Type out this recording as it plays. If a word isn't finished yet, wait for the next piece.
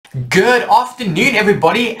Good afternoon,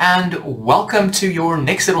 everybody, and welcome to your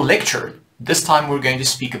next little lecture. This time we're going to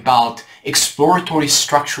speak about exploratory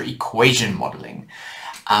structure equation modeling.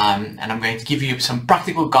 And I'm going to give you some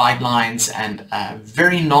practical guidelines and a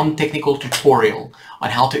very non-technical tutorial on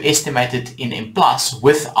how to estimate it in Mplus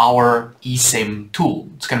with our ESEM tool.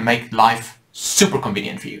 It's going to make life super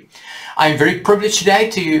convenient for you. I'm very privileged today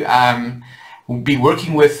to be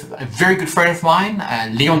working with a very good friend of mine,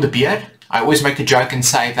 Leon de Beer. I always make the joke and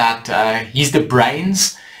say that he's the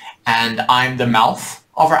brains and I'm the mouth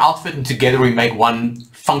of our outfit, and together we make one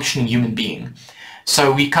functioning human being.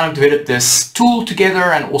 So we kind of developed this tool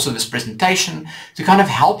together and also this presentation to kind of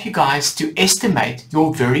help you guys to estimate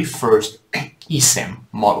your very first ESEM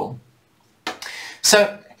model.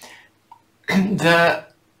 So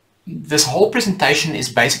this whole presentation is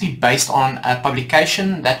basically based on a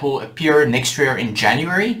publication that will appear next year in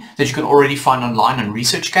January that you can already find online on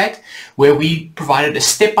ResearchGate, where we provided a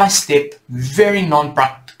step-by-step, very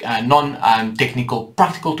non-technical,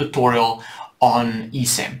 practical tutorial on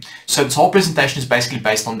ESEM. So this whole presentation is basically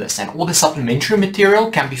based on this, and all the supplementary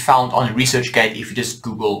material can be found on ResearchGate if you just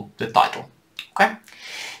Google the title. Okay.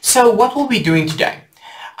 So what we'll be doing today?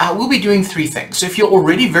 We'll be doing three things. So if you're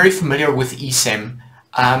already very familiar with ESEM,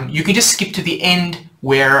 you can just skip to the end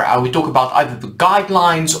where we talk about either the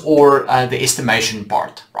guidelines or the estimation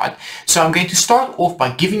part, right? So I'm going to start off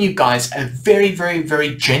by giving you guys a very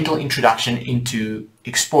gentle introduction into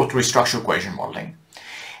exploratory structure equation modeling.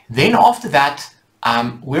 Then after that,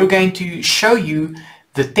 we're going to show you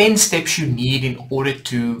the 10 steps you need in order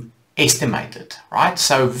to estimate it, right?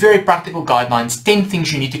 So very practical guidelines, 10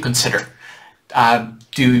 things you need to consider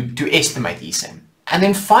to estimate ESEM. And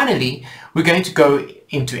then finally, we're going to go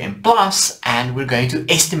into Mplus and we're going to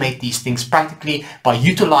estimate these things practically by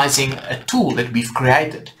utilizing a tool that we've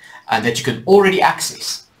created and that you can already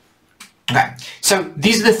access. Okay, so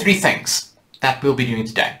these are the three things that we'll be doing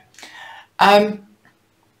today.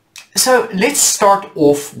 So let's start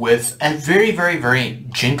off with a very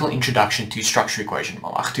gentle introduction to structure equation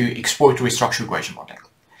modeling, to exploratory structure equation modeling.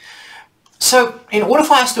 So in order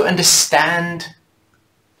for us to understand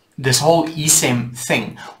this whole ESEM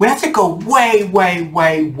thing, we have to go way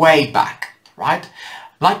back, right?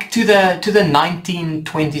 Like to the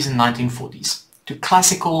 1920s and 1940s, to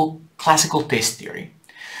classical test theory.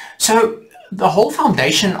 So the whole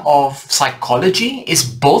foundation of psychology is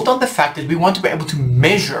built on the fact that we want to be able to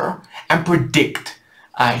measure and predict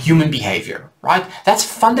human behavior, right? That's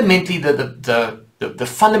fundamentally the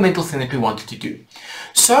fundamental thing that we wanted to do.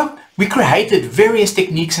 So we created various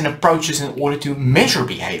techniques and approaches in order to measure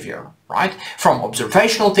behavior, right? From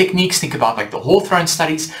observational techniques, think about like the Hawthorne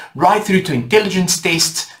studies, right through to intelligence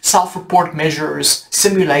tests, self-report measures,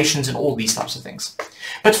 simulations, and all these types of things.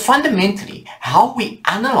 But fundamentally, how we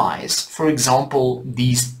analyze, for example,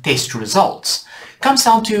 these test results comes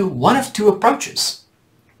down to one of two approaches,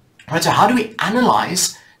 right? So how do we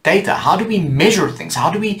analyze data? How do we measure things? How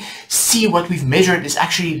do we see what we've measured is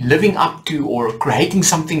actually living up to or creating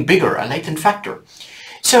something bigger, a latent factor?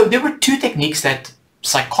 So there were two techniques that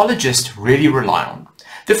psychologists really rely on.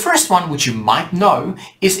 The first one, which you might know,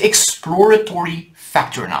 is exploratory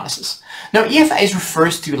factor analysis. Now, EFAs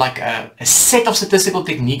refers to like a set of statistical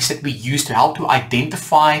techniques that we use to help to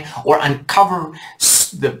identify or uncover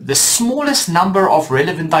the smallest number of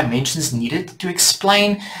relevant dimensions needed to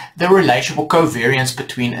explain the relation or covariance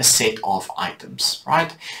between a set of items,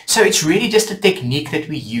 right? So it's really just a technique that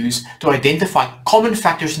we use to identify common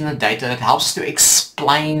factors in the data that helps us to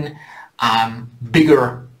explain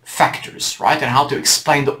bigger factors, right? And how to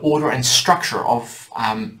explain the order and structure of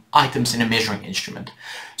items in a measuring instrument.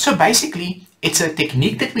 So basically, it's a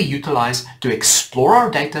technique that we utilize to explore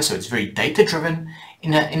our data, so it's very data-driven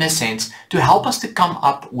in a sense, to help us to come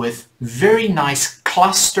up with very nice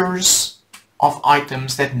clusters of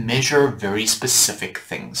items that measure very specific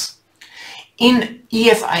things. In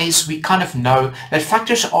EFAs, we kind of know that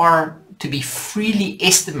factors are to be freely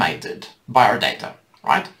estimated by our data,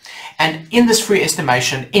 right? And in this free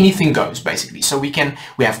estimation, anything goes basically. So we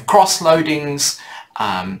have cross-loadings,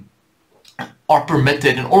 are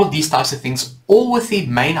permitted, and all of these types of things, all with the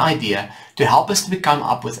main idea to help us to come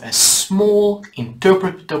up with a small,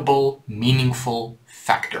 interpretable, meaningful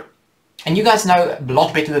factor. And you guys know a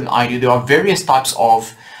lot better than I do, there are various types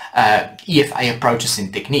of EFA approaches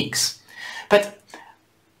and techniques. But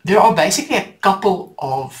there are basically a couple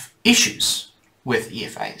of issues with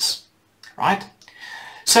EFAs, right?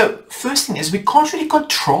 So first thing is we can't really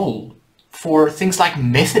control for things like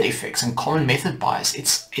method effects and common method bias.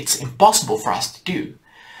 It's impossible for us to do.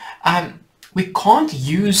 We can't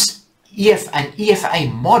use an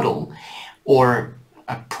EFA model or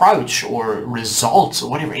approach or results or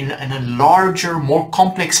whatever in a larger, more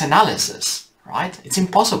complex analysis, right? It's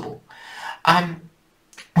impossible.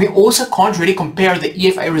 We also can't really compare the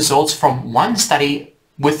EFA results from one study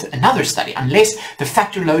with another study unless the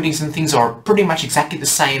factor loadings and things are pretty much exactly the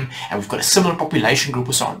same and we've got a similar population group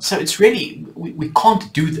or so on. So it's really, we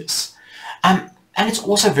can't do this. And it's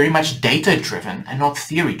also very much data driven and not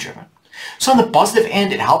theory driven. So on the positive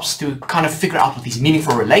end, it helps to kind of figure out what these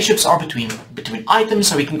meaningful relationships are between items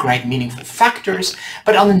so we can create meaningful factors.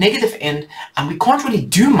 But on the negative end, we can't really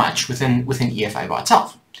do much within EFA by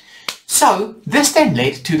itself. So this then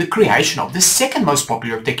led to the creation of the second most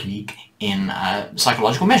popular technique in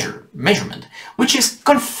psychological measurement, which is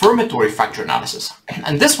confirmatory factor analysis.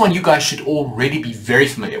 And this one you guys should already be very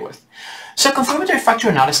familiar with. So confirmatory factor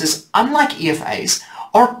analysis, unlike EFAs,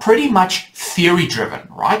 are pretty much theory driven,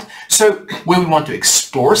 right? So where we want to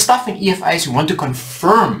explore stuff in EFAs, we want to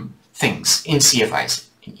confirm things in CFAs.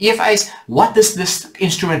 In EFAs, what does this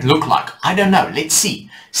instrument look like? I don't know, let's see.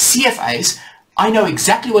 CFAs, I know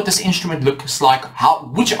exactly what this instrument looks like,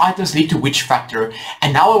 which items lead to which factor,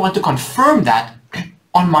 and now I want to confirm that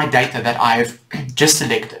on my data that I've just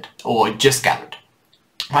selected or just gathered,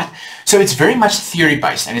 right? So it's very much theory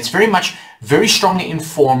based and it's very strongly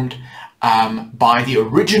informed by the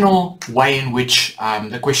original way in which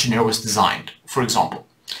the questionnaire was designed, for example.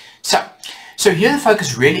 So here the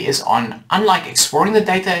focus really is on, unlike exploring the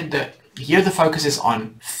data, here the focus is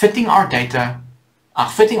on fitting our data,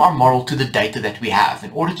 fitting our model to the data that we have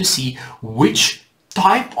in order to see which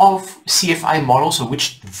type of CFA model, so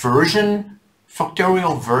which version,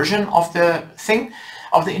 factorial version of the thing,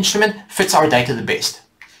 of the instrument fits our data the best.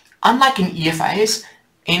 Unlike in EFAs,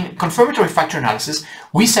 in confirmatory factor analysis,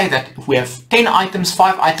 we say that if we have 10 items,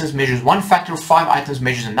 5 items measures one factor, 5 items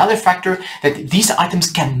measures another factor, that these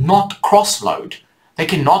items cannot cross-load. They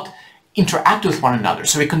cannot interact with one another.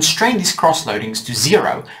 So we constrain these cross-loadings to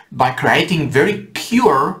 0 by creating very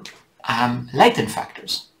pure latent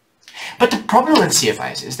factors. But the problem with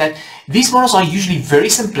CFAs is that these models are usually very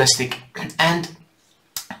simplistic, and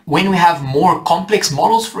when we have more complex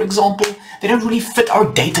models, for example, they don't really fit our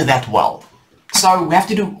data that well. So we have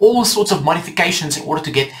to do all sorts of modifications in order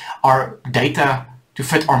to get our data to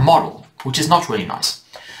fit our model, which is not really nice.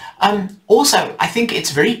 Also, I think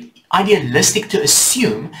it's very idealistic to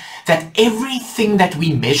assume that everything that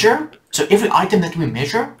we measure, so every item that we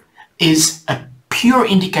measure, is a pure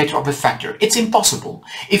indicator of a factor. It's impossible.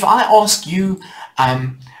 If I ask you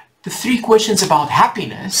the 3 questions about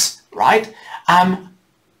happiness, right?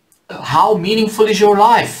 How meaningful is your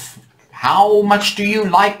life? How much do you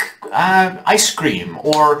like ice cream?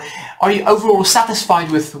 Or are you overall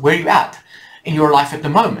satisfied with where you're at in your life at the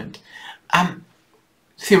moment?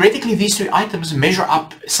 Theoretically, these 3 items measure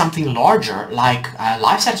up something larger like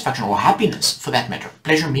life satisfaction or happiness, for that matter,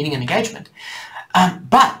 pleasure, meaning, and engagement.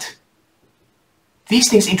 But these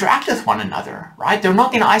things interact with one another, right? They're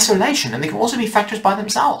not in isolation, and they can also be factors by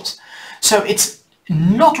themselves. So it's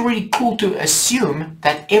not really cool to assume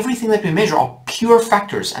that everything that we measure are pure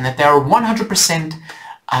factors and that they are 100%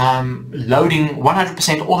 loading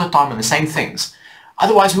 100% all the time on the same things.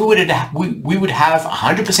 Otherwise, we would have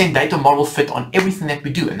 100% data model fit on everything that we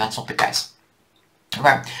do, and that's not the case.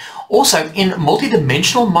 Okay. Also, in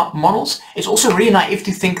multidimensional models, it's also really naive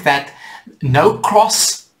to think that no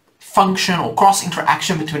cross function or cross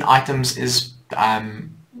interaction between items is,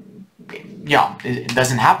 it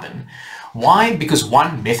doesn't happen. Why? Because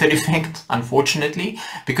one, method effect, unfortunately,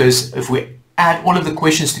 because if we add all of the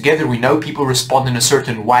questions together, we know people respond in a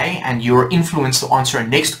certain way, and you're influenced to answer a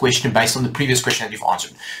next question based on the previous question that you've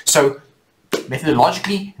answered. So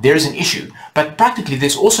methodologically, there's an issue, but practically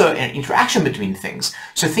there's also an interaction between things.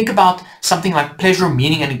 So think about something like pleasure,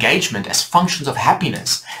 meaning, and engagement as functions of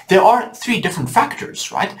happiness. There are 3 different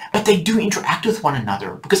factors, right? But they do interact with one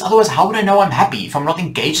another, because otherwise how would I know I'm happy if I'm not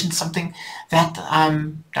engaged in something that,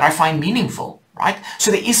 that I find meaningful, right?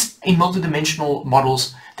 So there is, in multidimensional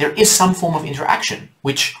models, there is some form of interaction,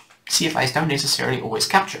 which CFAs don't necessarily always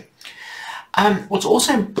capture. What's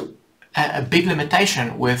also a big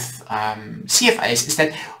limitation with CFAs is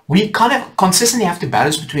that we kind of consistently have to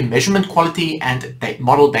balance between measurement quality and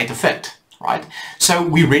model data fit, right? So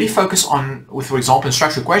we really focus on, for example, in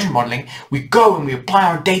structural equation modeling, we go and we apply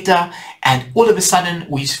our data, and all of a sudden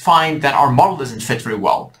we find that our model doesn't fit very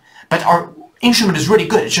well. But our instrument is really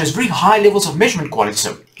good. It shows very high levels of measurement quality,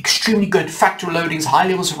 so extremely good factor loadings, high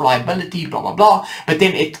levels of reliability, blah, blah, blah, but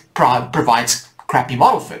then it provides crappy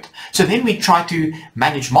model fit. So then we try to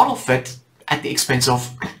manage model fit at the expense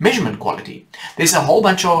of measurement quality. There's a whole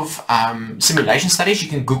bunch of simulation studies. You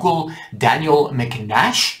can Google Daniel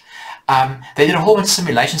McNash. They did a whole bunch of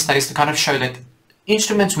simulation studies to kind of show that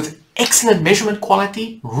instruments with excellent measurement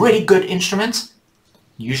quality, really good instruments,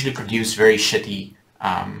 usually produce very shitty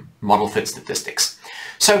model fit statistics.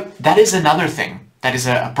 So that is another thing that is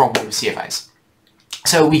a problem with CFAs.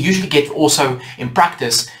 So we usually get also in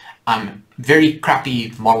practice very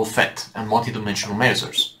crappy model fit and multidimensional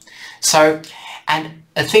measures. So, and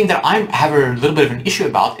a thing that I have a little bit of an issue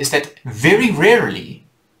about is that very rarely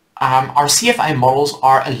our CFA models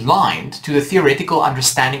are aligned to the theoretical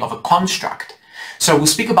understanding of a construct. So we'll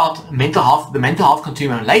speak about mental health, the mental health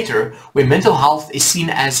continuum later, where mental health is seen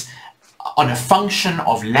as on a function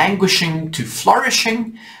of languishing to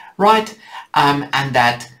flourishing, right? And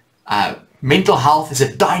that mental health is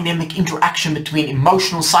a dynamic interaction between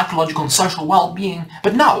emotional, psychological, and social well-being.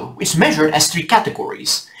 But no, it's measured as 3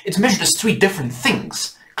 categories. It's measured as 3 different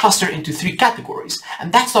things, clustered into 3 categories.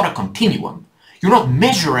 And that's not a continuum. You're not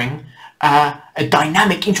measuring a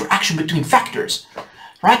dynamic interaction between factors,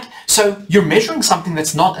 right? So you're measuring something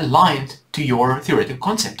that's not aligned to your theoretical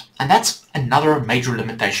concept. And that's another major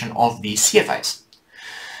limitation of these CFAs.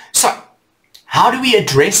 So how do we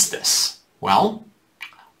address this? Well,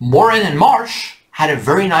 Moran and Marsh had a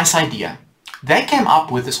very nice idea. They came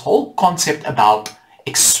up with this whole concept about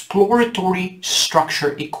exploratory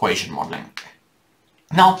structure equation modeling.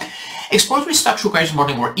 Now, exploratory structure equation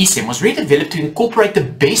modeling, or ESEM, was really developed to incorporate the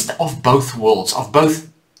best of both worlds, of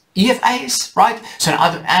both EFAs, right? So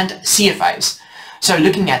and CFAs. So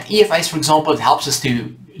looking at EFAs, for example, it helps us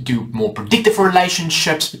to do more predictive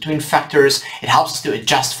relationships between factors. It helps us to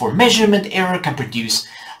adjust for measurement error, can produce,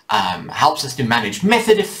 helps us to manage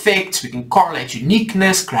method effects. We can correlate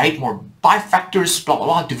uniqueness, create more bifactors, blah, blah,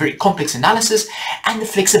 blah, do very complex analysis, and the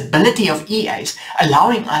flexibility of EAs,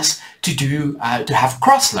 allowing us to do, to have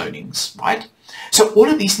cross-loadings, right? So all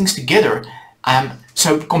of these things together,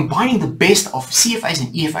 so combining the best of CFAs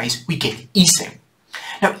and EFAs, we get ESEM.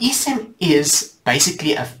 Now, ESEM is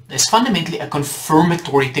basically is fundamentally a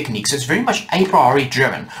confirmatory technique, so it's very much a priori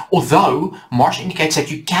driven, although Marsh indicates that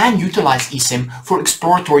you can utilize ESEM for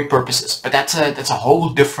exploratory purposes, but that's a whole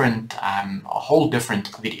different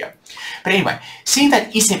video. But anyway, seeing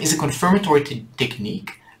that ESEM is a confirmatory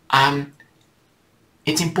technique,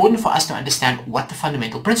 it's important for us to understand what the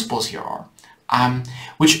fundamental principles here are,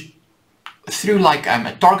 which through like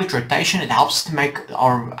a target rotation, it helps to make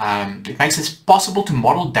our, it makes it possible to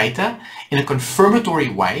model data in a confirmatory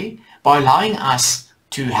way by allowing us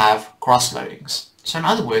to have cross-loadings. So in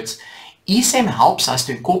other words, ESEM helps us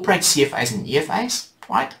to incorporate CFAs and EFAs,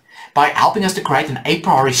 right? By helping us to create an a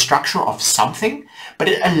priori structure of something, but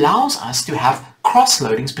it allows us to have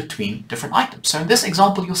cross-loadings between different items. So in this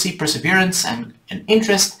example, you'll see perseverance and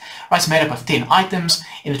interest, right? It's made up of 10 items.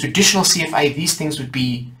 In a traditional CFA, these things would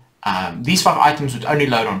be these 5 items would only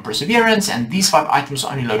load on perseverance, and these 5 items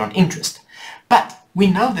would only load on interest. But we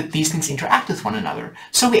know that these things interact with one another,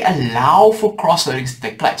 so we allow for cross-loadings to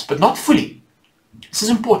take place, but not fully. This is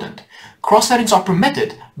important. Cross-loadings are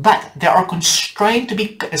permitted, but they are constrained to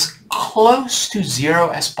be as close to 0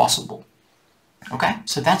 as possible. Okay,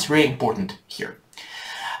 so that's really important here.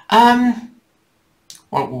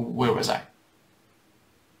 Well, where was I?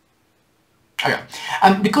 Okay,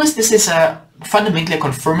 because this is fundamentally a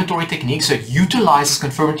confirmatory technique, so it utilizes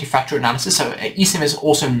confirmatory factor analysis, so ESEM is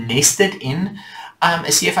also nested in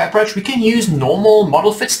a CFA approach. We can use normal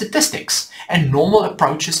model fit statistics and normal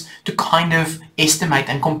approaches to kind of estimate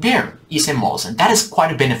and compare ESEM models, and that is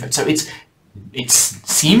quite a benefit. So it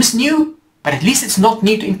seems new, but at least it's not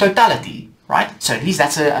new in totality, right? So at least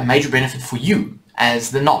that's a major benefit for you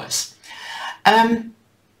as the novice.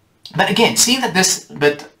 But again, seeing that this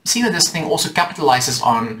thing also capitalizes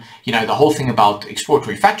on, you know, the whole thing about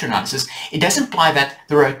exploratory factor analysis, it does imply that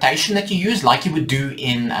the rotation that you use, like you would do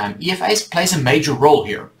in EFAs, plays a major role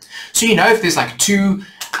here. So, you know, if there's like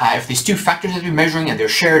if there's 2 factors that we're measuring and they're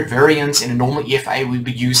shared variance in a normal EFA, we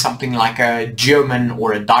would use something like a Geoman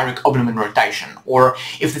or a Dirac-Obelman rotation. Or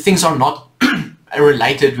if the things are not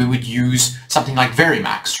related, we would use something like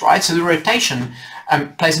Varimax, right? So the rotation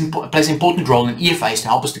plays an important role in EFAs to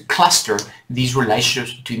help us to cluster these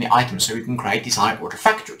relationships between the items so we can create these high order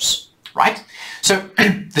factors, right? So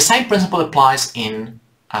the same principle applies in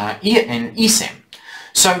ESEM.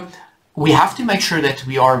 So we have to make sure that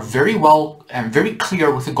we are very well and very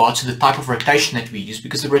clear with regards to the type of rotation that we use,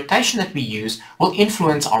 because the rotation that we use will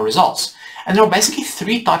influence our results. And there are basically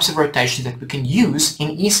 3 types of rotations that we can use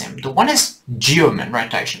in ESEM. The one is Geoman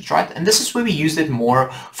rotations, right? And this is where we use it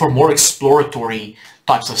more for more exploratory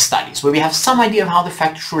types of studies, where we have some idea of how the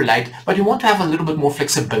factors relate, but we want to have a little bit more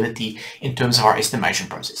flexibility in terms of our estimation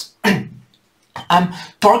process.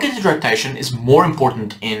 Targeted rotation is more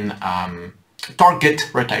important in target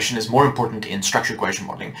rotation is more important in structure equation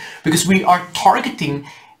modeling because we are targeting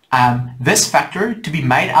this factor to be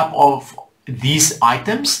made up of these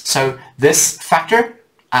items. So this factor,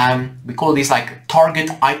 we call these like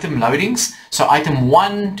target item loadings. So item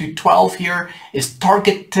 1 to 12 here is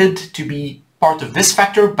targeted to be part of this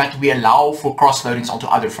factor, but we allow for cross loadings onto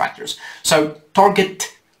other factors. So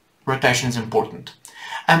target rotation is important.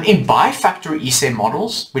 In bifactor ESEM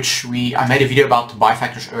models, which I made a video about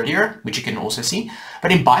bifactors earlier, which you can also see,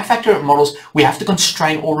 but in bifactor models we have to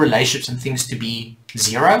constrain all relationships and things to be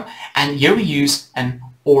 0, and here we use an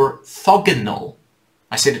orthogonal,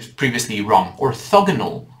 I said it previously wrong,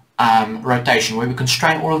 orthogonal rotation, where we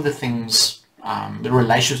constrain all of the things, the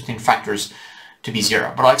relationships between factors to be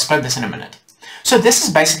 0, but I'll explain this in a minute. So this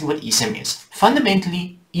is basically what ESEM is.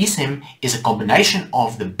 Fundamentally, ESEM is a combination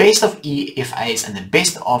of the best of EFAs and the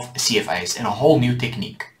best of CFAs in a whole new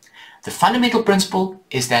technique. The fundamental principle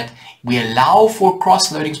is that we allow for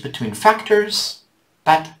cross-loadings between factors,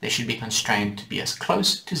 but they should be constrained to be as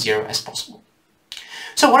close to 0 as possible.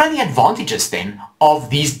 So what are the advantages then of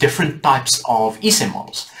these different types of ESEM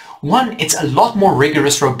models? One, it's a lot more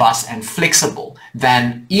rigorous, robust and flexible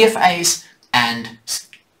than EFAs and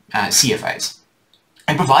CFAs.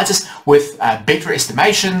 And provides us with better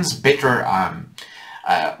estimations, better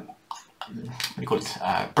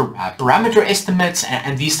parameter estimates,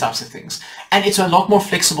 and these types of things. And it's a lot more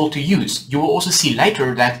flexible to use. You will also see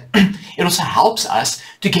later that it also helps us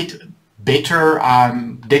to get better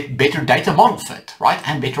data model fit, right,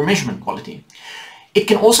 and better measurement quality. It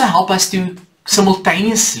can also help us to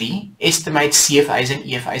simultaneously estimate CFAs and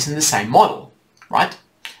EFAs in the same model, right?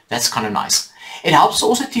 That's kind of nice. It helps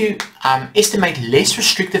also to estimate less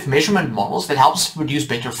restrictive measurement models that helps us produce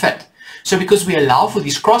better fit. So because we allow for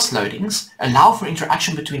these cross-loadings, allow for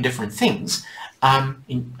interaction between different things,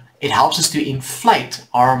 it helps us to inflate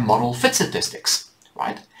our model fit statistics,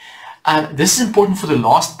 right? This is important for the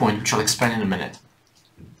last point, which I'll explain in a minute.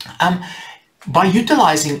 By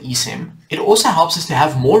utilizing ESEM, it also helps us to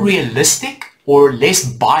have more realistic or less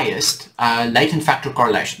biased latent factor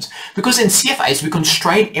correlations. Because in CFAs, we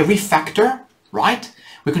constrain every factor, right?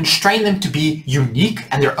 We constrain them to be unique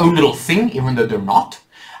and their own little thing, even though they're not.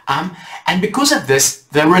 And because of this,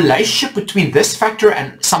 the relationship between this factor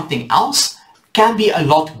and something else can be a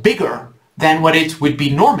lot bigger than what it would be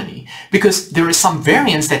normally, because there is some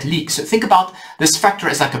variance that leaks. So think about this factor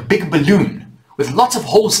as like a big balloon with lots of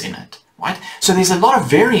holes in it, right? So there's a lot of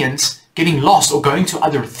variance getting lost or going to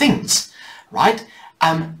other things, right?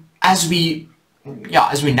 As we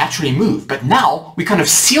naturally move. But now we kind of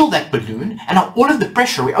seal that balloon, and now all of the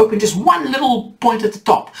pressure, we open just one little point at the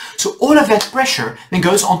top. So all of that pressure then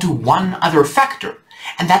goes onto one other factor,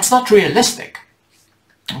 and that's not realistic.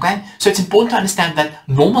 Okay, so it's important to understand that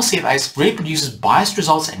normal CFAs really produces biased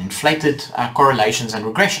results and inflated correlations and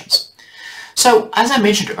regressions. So as I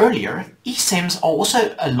mentioned earlier, ESEMs are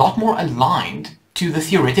also a lot more aligned to the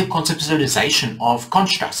theoretical conceptualization of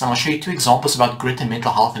constructs, and I'll show you 2 examples about grit and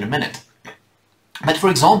mental health in a minute. But for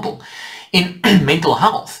example, in mental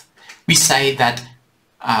health, we say that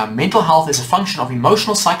mental health is a function of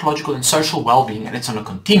emotional, psychological and social well-being, and it's on a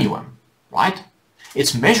continuum, right?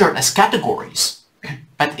 It's measured as categories,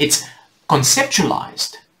 but it's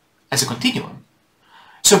conceptualized as a continuum.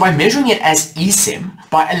 So by measuring it as ESEM,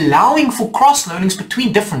 by allowing for cross-loadings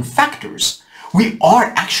between different factors, we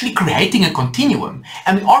are actually creating a continuum,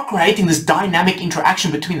 and we are creating this dynamic interaction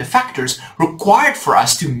between the factors required for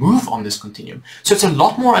us to move on this continuum. So it's a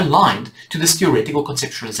lot more aligned to this theoretical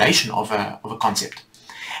conceptualization of a concept.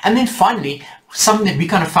 And then finally, something that we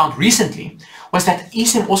kind of found recently was that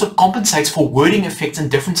ESEM also compensates for wording effects and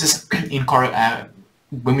differences in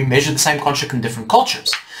when we measure the same construct in different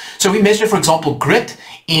cultures. So we measure, for example, grit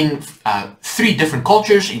in 3 different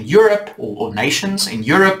cultures in Europe, or nations in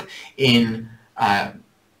Europe, in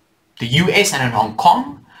the US and in Hong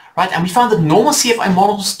Kong, right? And we found that normal CFA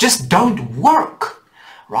models just don't work,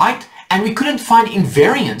 right? And we couldn't find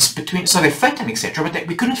invariance between, so they fit them, etc., but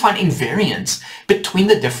we couldn't find invariance between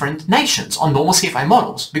the different nations on normal CFA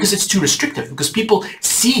models because it's too restrictive, because people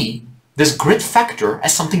see this grit factor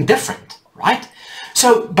as something different, right?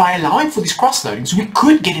 So by allowing for these cross-loadings, we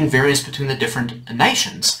could get invariance between the different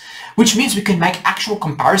nations, which means we can make actual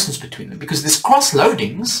comparisons between them, because this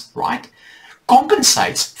cross-loadings, right,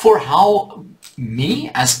 compensates for how me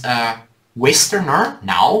as a Westerner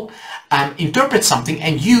now interpret something,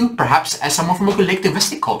 and you perhaps as someone from a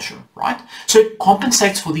collectivistic culture, right? So it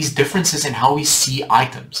compensates for these differences in how we see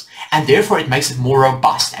items, and therefore it makes it more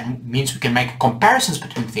robust and means we can make comparisons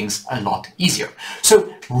between things a lot easier.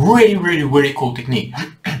 So really, really, really cool technique.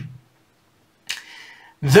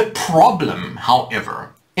 The problem,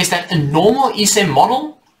 however, is that a normal ESEM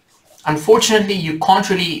model, unfortunately, you can't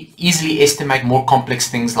really easily estimate more complex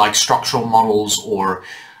things like structural models or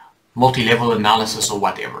multi-level analysis or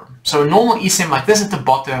whatever. So a normal ESEM like this at the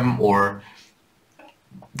bottom, or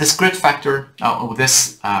this grid factor, or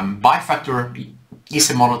this bifactor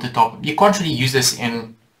ESEM model at the top, you can't really use this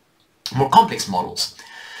in more complex models.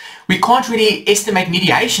 We can't really estimate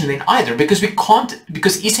mediation then either, because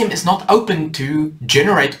ESEM is not open to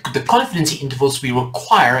generate the confidence intervals we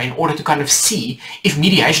require in order to kind of see if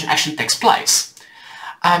mediation actually takes place.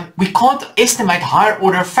 We can't estimate higher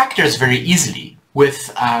order factors very easily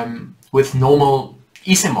with normal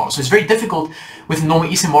ESEM models. So it's very difficult with a normal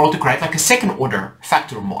ESEM model to create like a second order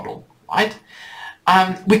factor model, right?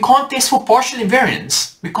 We can't test for partial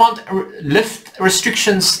invariance. We can't lift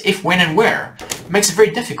restrictions if, when, and where. It makes it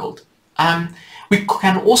very difficult. We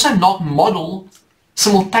can also not model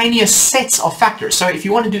simultaneous sets of factors. So if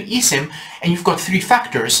you want to do ESEM and you've got three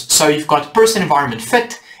factors, so you've got person, environment,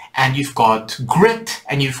 fit, and you've got grit,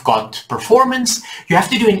 and you've got performance, you have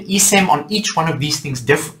to do an ESEM on each one of these things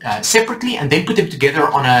separately, and then put them together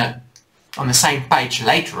on the same page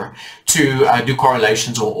later to do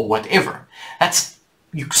correlations or whatever.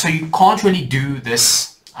 So you can't really do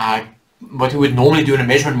this, what you would normally do in a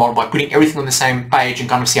measurement model, by putting everything on the same page and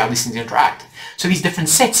kind of see how these things interact. So these different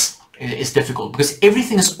sets is difficult because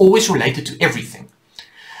everything is always related to everything.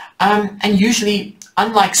 And usually,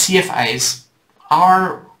 unlike CFAs,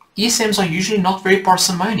 our ESEMs are usually not very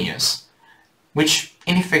parsimonious, which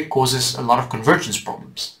in effect causes a lot of convergence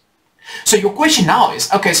problems. So your question now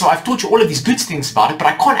is, okay, so I've taught you all of these good things about it, but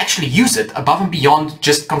I can't actually use it above and beyond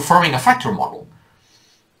just confirming a factor model.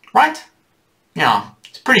 Right? Yeah,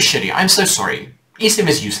 it's pretty shitty. I'm so sorry. ESEM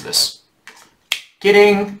is useless.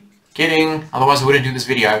 Kidding, otherwise I wouldn't do this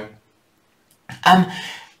video.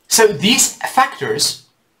 So these factors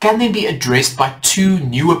can then be addressed by two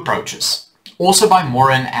new approaches, also by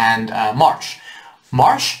Morin and Marsh.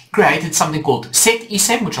 Marsh created something called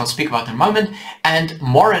set-ESEM, which I'll speak about in a moment, and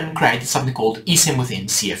Morin created something called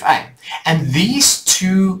ESEM-within-CFA. And these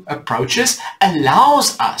two approaches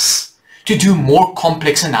allows us to do more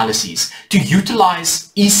complex analyses, to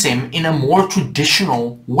utilize ESEM in a more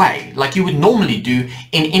traditional way, like you would normally do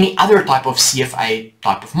in any other type of CFA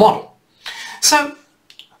type of model. So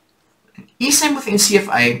ESEM within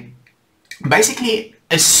CFA basically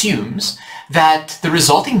assumes that the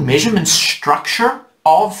resulting measurement structure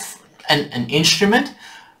of an instrument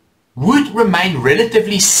would remain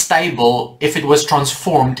relatively stable if it was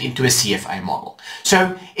transformed into a CFA model.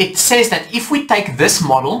 So it says that if we take this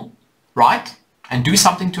model, right, and do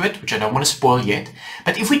something to it, which I don't want to spoil yet,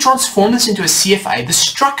 but if we transform this into a CFA, the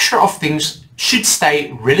structure of things should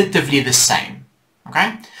stay relatively the same,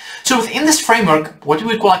 okay? So within this framework, what we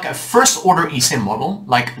would call like a first order ESEM model,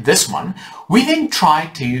 like this one, we then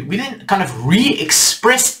kind of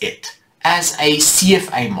re-express it as a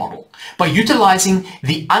CFA model by utilizing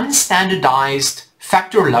the unstandardized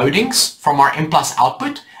factor loadings from our Mplus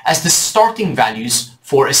output as the starting values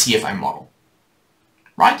for a CFA model,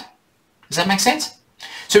 right? Does that make sense?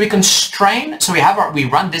 So we constrain, so we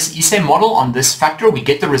run this ESEM model on this factor, we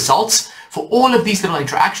get the results for all of these little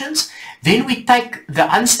interactions, then we take the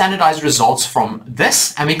unstandardized results from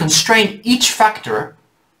this and we constrain each factor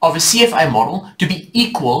of a CFA model to be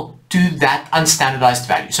equal to that unstandardized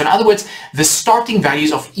value. So in other words, the starting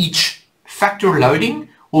values of each factor loading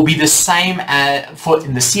will be the same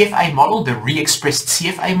in the CFA model, the re-expressed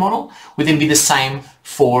CFA model would then be the same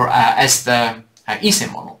for as the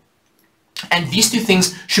ESEM model. And these two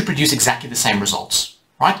things should produce exactly the same results,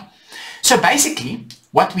 right? So basically,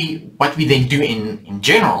 what we then do in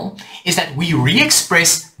general is that we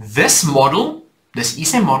re-express this model, this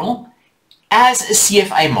ESEM model, as a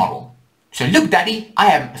CFA model. So look, daddy, I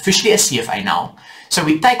am officially a CFA now. So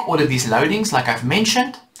we take all of these loadings, like I've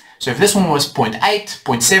mentioned. So if this one was 0.8,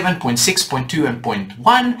 0.7, 0.6, 0.2, and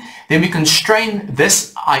 0.1, then we constrain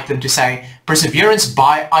this item to say perseverance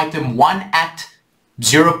by item 1 at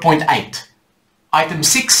 0.8. Item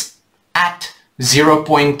 6 at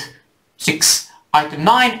 0.6. Item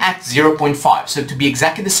 9 at 0.5. So to be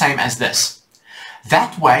exactly the same as this.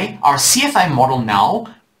 That way, our CFA model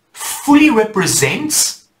now fully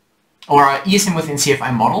represents, or our ESEM within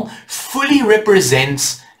CFA model fully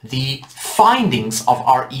represents the findings of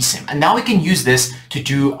our ESEM. And now we can use this to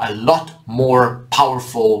do a lot more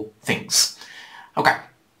powerful things. Okay,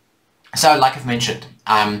 so like I've mentioned,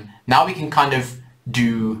 now we can kind of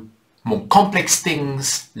do more complex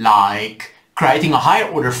things like creating a higher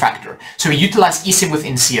order factor. So we utilize ESEM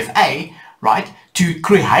within CFA, right, to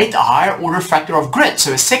create a higher order factor of grid,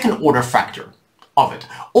 so a second order factor of it.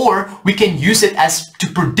 Or we can use it as to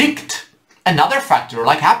predict another factor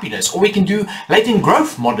like happiness, or we can do latent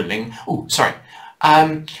growth modeling. Oh, sorry.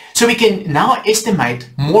 So we can now estimate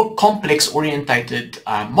more complex orientated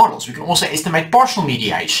models. We can also estimate partial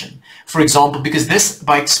mediation, for example, because this,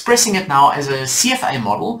 by expressing it now as a CFA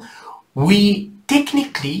model, we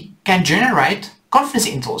technically can generate confidence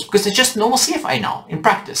intervals because it's just normal CFA now in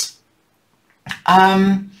practice.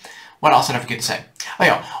 What else did I forget to say? Oh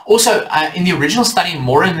yeah, also in the original study,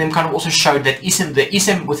 Moore and them kind of also showed that the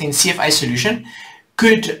ESEM-within-CFA solution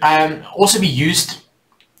could also be used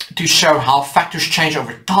to show how factors change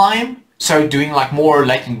over time. So doing like more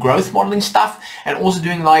latent growth modeling stuff, and also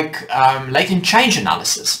doing like latent change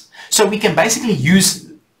analysis. So we can basically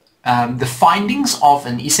use the findings of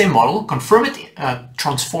an ESEM model, confirm it,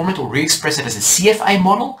 transform it, or re-express it as a CFA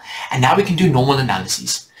model, and now we can do normal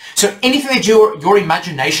analyses. So anything that your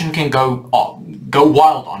imagination can go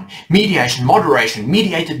wild on: mediation, moderation,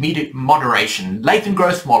 mediated moderation, latent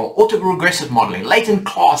growth model, autoregressive modeling, latent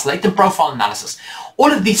class, latent profile analysis.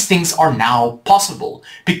 All of these things are now possible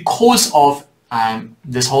because of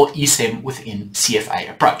this whole ESEM within CFA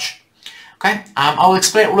approach. Okay, I will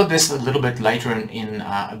explain all of this a little bit later in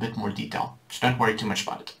a bit more detail, so don't worry too much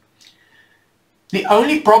about it. The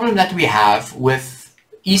only problem that we have with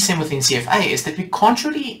ESEM within CFA is that we can't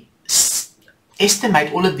really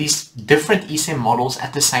estimate all of these different ESEM models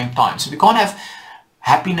at the same time. So we can't have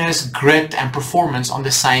happiness, grit, and performance on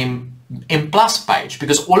the same Mplus page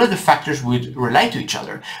because all of the factors would relate to each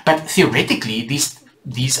other. But theoretically,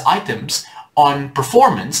 these items on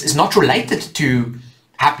performance is not related to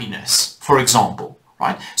happiness, for example,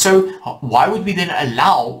 right? So why would we then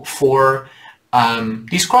allow for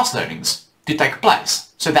these cross-loadings to take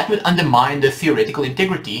place? So that would undermine the theoretical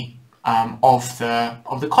integrity of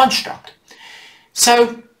the construct.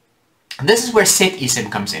 So this is where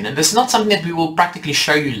set-ESEM comes in, and this is not something that we will practically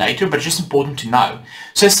show you later, but just important to know.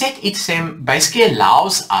 So set-ESEM basically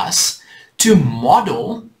allows us to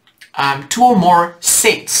model two or more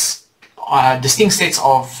sets, distinct sets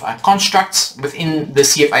of constructs within the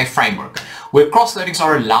CFA framework, where cross-loadings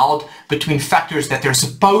are allowed between factors that they're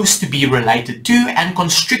supposed to be related to and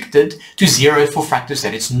constricted to 0 for factors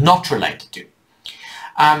that it's not related to.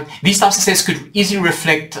 These types of sets could easily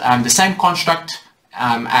reflect the same construct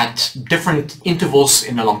at different intervals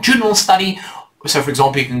in a longitudinal study. So for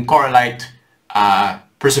example, you can correlate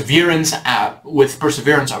perseverance with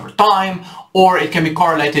perseverance over time, or it can be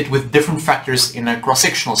correlated with different factors in a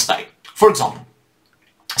cross-sectional study, for example.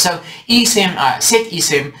 So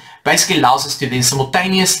set-ESEM basically allows us to then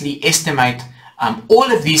simultaneously estimate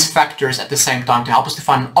all of these factors at the same time to help us to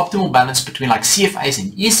find an optimal balance between like CFAs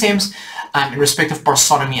and ESEMs in respect of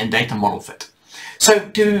parsonomy and data model fit. So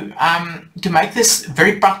to make this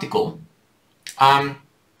very practical, the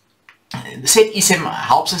set-ESEM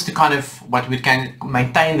helps us to kind of what we can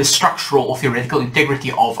maintain the structural or theoretical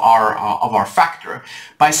integrity of our factor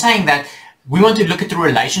by saying that we want to look at the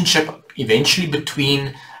relationship eventually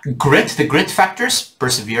between the grit factors,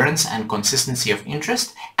 perseverance and consistency of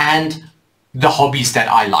interest, and the hobbies that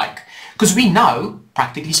I like. Because we know,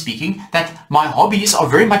 practically speaking, that my hobbies are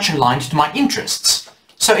very much aligned to my interests.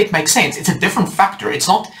 So it makes sense. It's a different factor. It's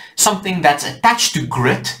not something that's attached to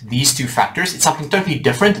grit, these two factors. It's something totally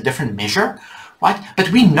different, a different measure, right?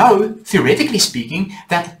 But we know, theoretically speaking,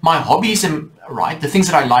 that my hobbies, right, the things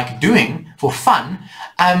that I like doing for fun,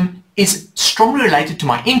 is strongly related to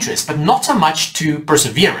my interest, but not so much to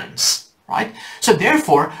perseverance, right? So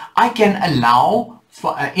therefore, I can allow,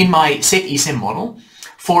 in my set-ESEM model,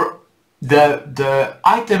 for the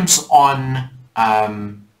items on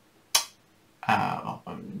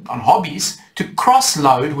hobbies to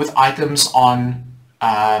cross-load with items on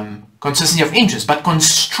consistency of interest, but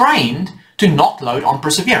constrained to not load on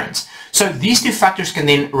perseverance. So these two factors can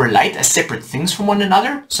then relate as separate things from one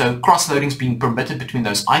another. So cross-loading is being permitted between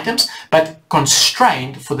those items, but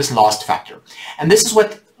constrained for this last factor. And this is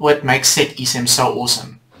what makes set-ESEM so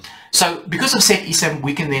awesome. So because of set-ESEM,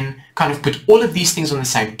 we can then kind of put all of these things on the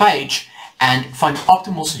same page and find an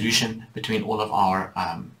optimal solution between all of our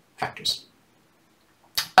factors.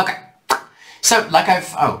 Okay, so like I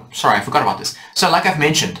forgot about this. So like I've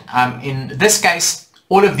mentioned, in this case,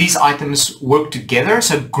 all of these items work together.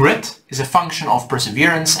 So grit is a function of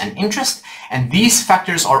perseverance and interest, and these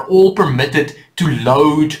factors are all permitted to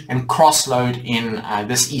load and cross-load in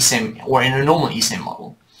this ESEM or in a normal ESEM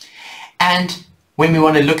model. And when we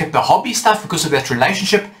want to look at the hobby stuff, because of that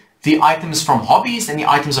relationship, the items from hobbies and the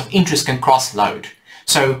items of interest can cross-load.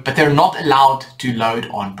 So, but they're not allowed to load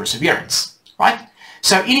on perseverance, right?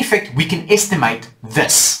 So in effect, we can estimate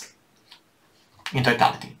this in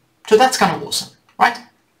totality. So that's kind of awesome, right?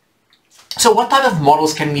 So what type of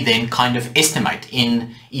models can we then kind of estimate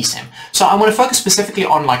in ESEM? So I want to focus specifically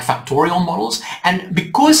on like factorial models, and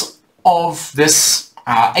because of this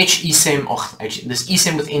HESEM or this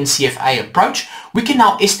ESEM within CFA approach, we can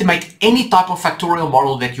now estimate any type of factorial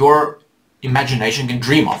model that your imagination can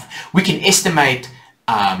dream of. We can estimate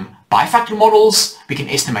bifactor models, we can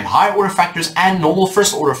estimate higher order factors, and normal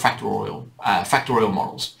first order factorial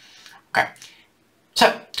models. Okay,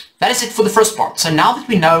 so that is it for the first part. So now that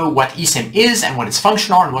we know what ESEM is and what its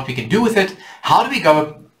function are and what we can do with it, how do we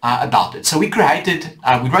go about it? So we wrote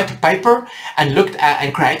a paper and looked at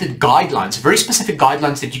and created guidelines, very specific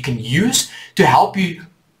guidelines that you can use to help you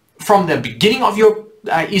from the beginning of your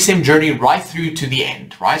ESEM journey right through to the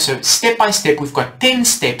end, right? So step by step, we've got 10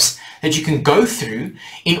 steps that you can go through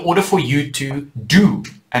in order for you to do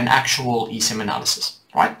an actual ESEM analysis,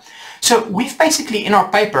 right? So we've basically, in our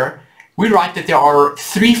paper, we write that there are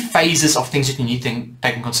 3 phases of things that you need to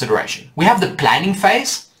take in consideration. We have the planning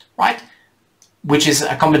phase, right? Which is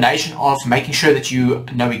a combination of making sure that you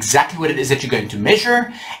know exactly what it is that you're going to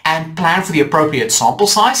measure and plan for the appropriate sample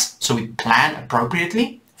size. So we plan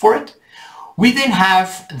appropriately for it. We then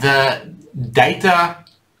have the data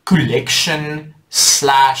collection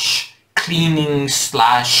 / cleaning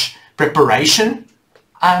 / preparation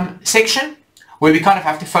section, where we kind of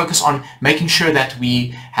have to focus on making sure that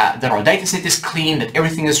that our data set is clean, that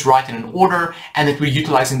everything is right and in order, and that we're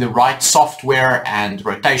utilizing the right software and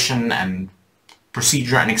rotation and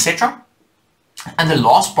procedure and etc. And the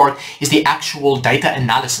last part is the actual data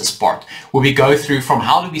analysis part, where we go through from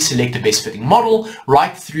how do we select the best fitting model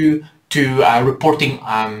right through to reporting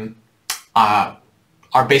our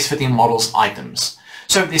best fitting models items.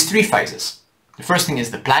 So there's 3 phases. The first thing is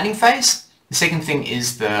the planning phase. The second thing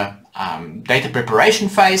is the data preparation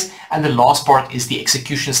phase, and the last part is the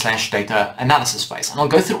execution / data analysis phase. And I'll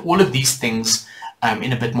go through all of these things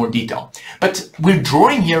in a bit more detail. But we're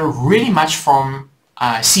drawing here really much from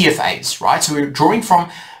CFAs, right? So we're drawing from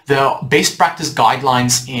the best practice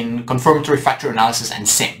guidelines in confirmatory factor analysis and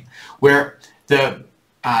SEM, where the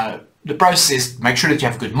process is make sure that you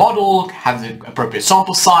have a good model, have the appropriate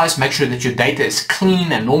sample size, make sure that your data is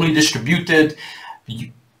clean and normally distributed,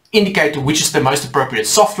 indicate which is the most appropriate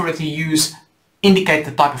software to use, indicate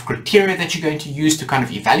the type of criteria that you're going to use to kind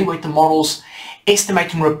of evaluate the models,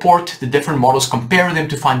 estimate and report the different models, compare them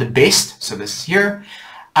to find the best, so this is here,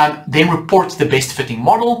 then report the best fitting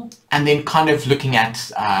model, and then kind of looking at,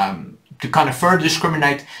 to kind of further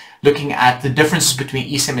discriminate, looking at the differences between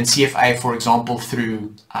ESEM and CFA, for example,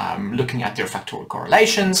 through looking at their factorial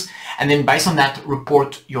correlations, and then based on that,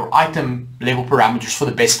 report your item level parameters for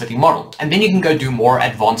the best fitting model. And then you can go do more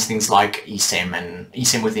advanced things like ESEM and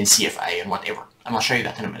ESEM within CFA and whatever. And I'll show you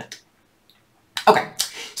that in a minute. Okay,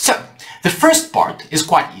 so the first part is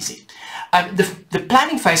quite easy. The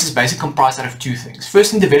planning phase is basically comprised out of 2 things.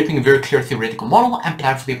 First, in developing a very clear theoretical model and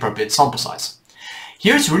plan for the appropriate sample size.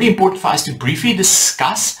 Here it's really important for us to briefly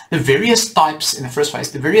discuss the various types, in the first phase,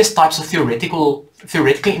 the various types of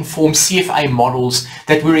theoretically informed CFA models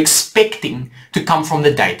that we're expecting to come from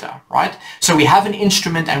the data, right? So we have an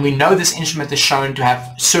instrument and we know this instrument is shown to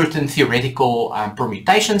have certain theoretical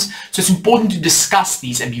permutations. So it's important to discuss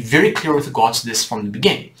these and be very clear with regards to this from the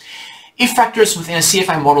beginning. If factors within a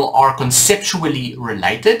CFA model are conceptually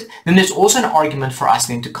related, then there's also an argument for us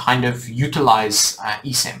then to kind of utilize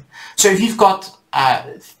ESEM. So if you've got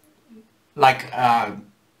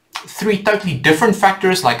 3 totally different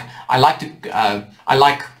factors, like I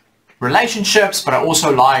like relationships, but I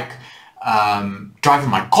also like driving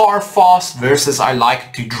my car fast versus I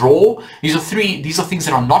like to draw. These are things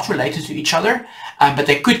that are not related to each other, but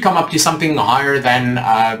they could come up to something higher than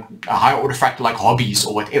a higher order factor like hobbies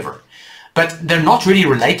or whatever. But they're not really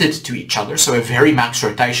related to each other, so a very max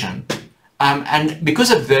rotation. And because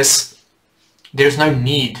of this, there's no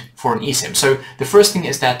need for an ESEM. So the first thing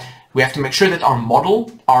is that we have to make sure that our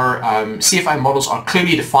CFA models are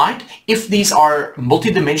clearly defined. If these are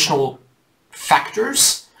multidimensional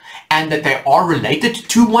factors and that they are related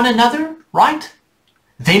to one another, right?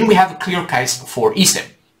 Then we have a clear case for ESEM.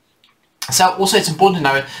 So also it's important to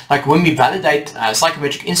know, like when we validate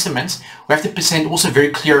psychometric instruments, we have to present also very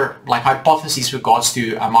clear like hypotheses with regards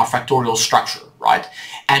to our factorial structure, right?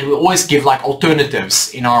 And we always give like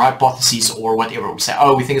alternatives in our hypotheses or whatever. We say,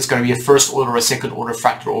 oh, we think it's going to be a first order or a second order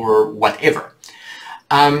factor or whatever.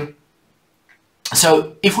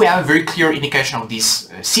 So if we have a very clear indication of these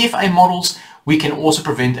CFA models, we can also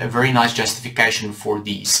prevent a very nice justification for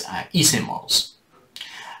these ESEM models.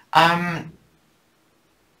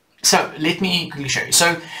 So let me quickly show you.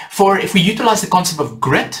 So if we utilize the concept of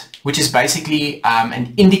grit, which is basically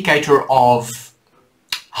an indicator of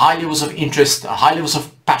high levels of interest, high levels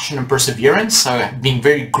of passion and perseverance, so being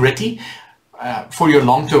very gritty for your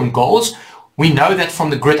long-term goals. We know that from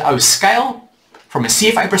the Grit-O scale, from a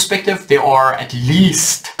CFA perspective, there are at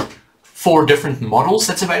least 4 different models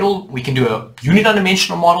that's available. We can do a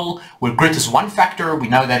unidimensional model where grit is one factor. We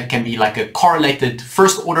know that it can be like a correlated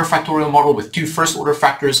first-order factorial model with 2 first-order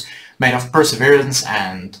factors made of perseverance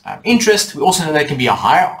and interest. We also know that it can be a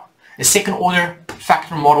second-order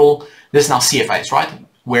factor model. This is now CFAs, right?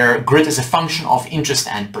 Where grit is a function of interest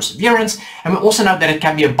and perseverance. And we also know that it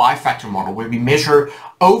can be a bifactor model where we measure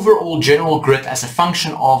overall general grit as a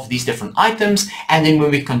function of these different items. And then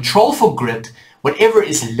when we control for grit, whatever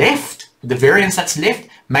is left, the variance that's left,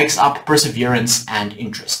 makes up perseverance and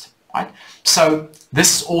interest, right? So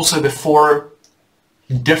this is also the 4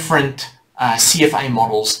 different CFA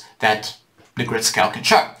models that the grit scale can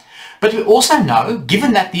show. But we also know,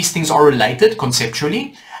 given that these things are related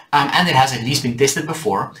conceptually, and it has at least been tested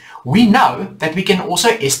before, we know that we can also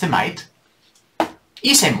estimate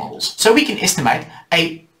ESEM models. So we can estimate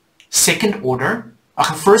a second order, a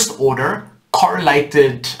first order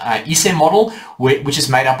correlated ESEM model, which is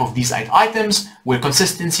made up of these 8 items, where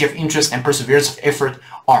consistency of interest and perseverance of effort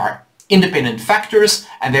are independent factors,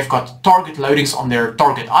 and they've got target loadings on their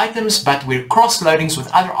target items, but where cross loadings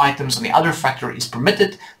with other items on the other factor is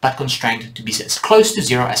permitted, but constrained to be as close to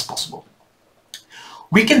 0 as possible.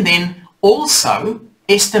 We can then also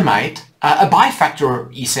estimate a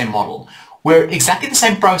bifactor ESEM model, where exactly the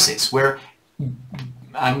same process, where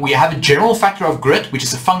we have a general factor of grit, which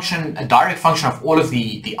is a direct function of all of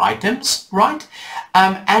the items, right?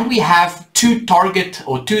 And we have 2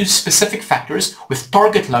 specific factors with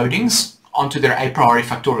target loadings onto their a priori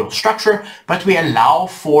factorial structure, but we allow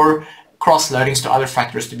for cross loadings to other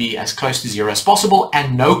factors to be as close to 0 as possible,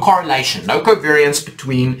 and no correlation, no covariance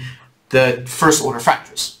between the first order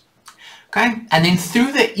factors. Okay, and then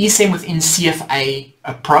through the ESEM-within-CFA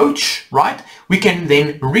approach, right, we can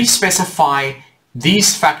then re-specify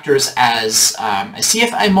these factors as a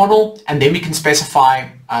CFA model, and then we can specify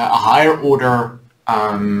a higher order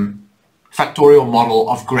factorial model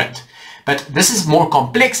of grit. But this is more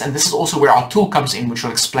complex, and this is also where our tool comes in, which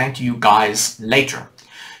I'll explain to you guys later.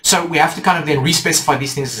 So we have to kind of then re-specify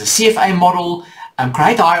these things as a CFA model,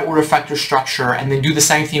 create a higher order factor structure, and then do the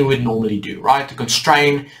same thing we would normally do, right? To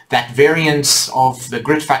constrain that variance of the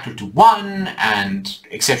grit factor to 1, and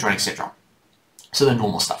etc, etc. So the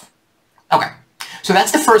normal stuff. Okay, so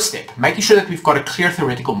that's the first step, making sure that we've got a clear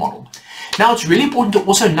theoretical model. Now it's really important to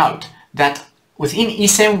also note that within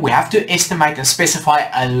ESEM we have to estimate and specify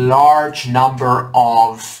a large number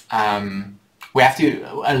of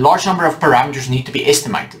parameters need to be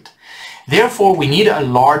estimated. Therefore, we need a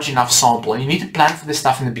large enough sample, and you need to plan for this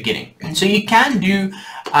stuff in the beginning. And so you can do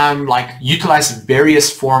utilize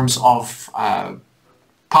various forms of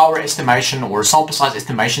power estimation or sample size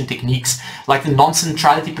estimation techniques, like the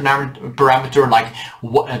non-centrality parameter, like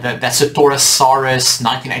that Sartorius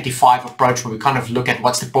 1985 approach, where we kind of look at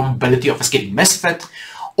what's the probability of us getting misfit,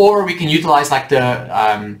 or we can utilize like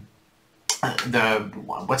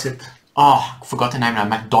what's it? Oh, I forgot the name now.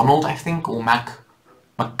 McDonald, I think, or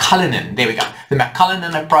McCullinan, there we go. The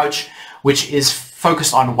McCullinan approach, which is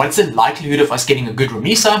focused on what's the likelihood of us getting a good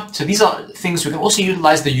remisa. So these are things we can also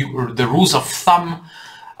utilize the rules of thumb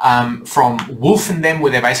from Wolf and them,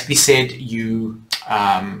 where they basically said you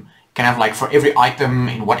can have, like, for every item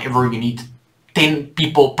in whatever, you need 10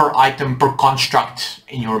 people per item per construct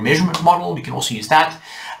in your measurement model. We can also use that.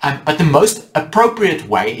 But the most appropriate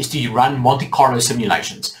way is to run Monte Carlo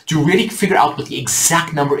simulations to really figure out what the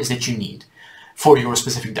exact number is that you need for your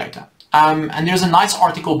specific data. And there's a nice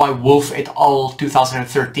article by Wolf et al.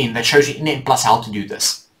 2013 that shows you in Mplus how to do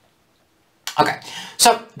this. Okay,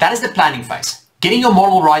 so that is the planning phase. Getting your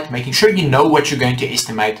model right, making sure you know what you're going to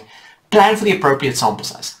estimate, plan for the appropriate sample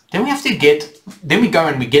size. Then we go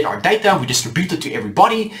and we get our data, we distribute it to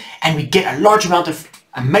everybody, and we get a large amount of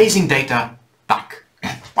amazing data back,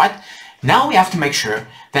 right? Now we have to make sure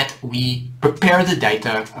that we prepare the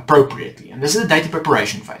data appropriately, and this is the data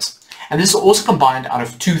preparation phase. And this is also combined out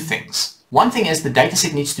of 2 things. One thing is the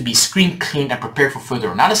dataset needs to be screened, cleaned, and prepared for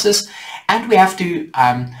further analysis, and we have to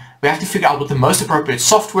figure out what the most appropriate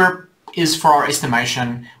software is for our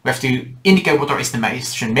estimation. We have to indicate what our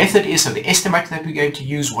estimation method is, so the estimator that we're going to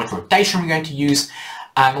use, what rotation we're going to use,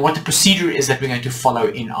 and what the procedure is that we're going to follow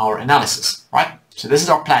in our analysis, right? So this is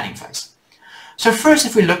our planning phase. So first,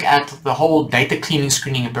 if we look at the whole data cleaning,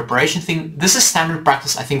 screening, and preparation thing, this is standard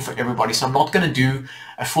practice, I think, for everybody, so I'm not going to do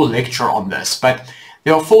a full lecture on this, but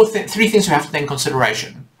there are 3 things we have to take in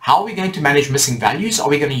consideration. How are we going to manage missing values? Are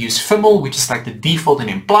we going to use FIML, which is like the default in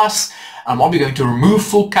Mplus? Are we going to remove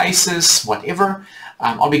full cases, whatever?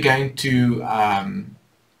 I'll be going to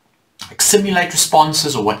like simulate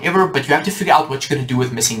responses or whatever, but you have to figure out what you're going to do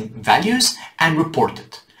with missing values and report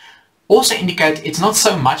it. Also indicate it's not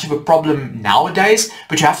so much of a problem nowadays,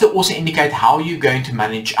 but you have to also indicate how you're going to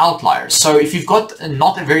manage outliers. So if you've got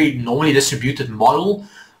not a very normally distributed model,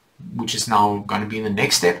 which is now going to be in the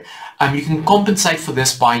next step, you can compensate for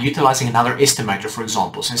this by utilizing another estimator, for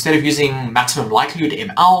example. So instead of using maximum likelihood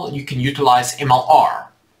ML, you can utilize MLR,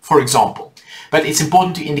 for example. But it's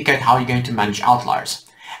important to indicate how you're going to manage outliers.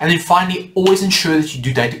 And then finally, always ensure that you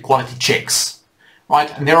do data quality checks. Right?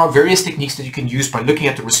 And there are various techniques that you can use by looking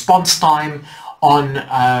at the response time, on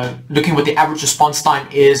looking what the average response time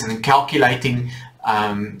is, and then calculating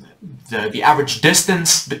the average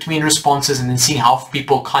distance between responses, and then seeing how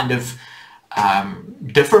people kind of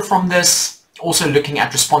differ from this. Also looking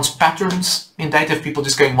at response patterns in data, if people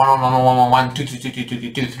just going 1 1 1 1 1 1 2 2 2 2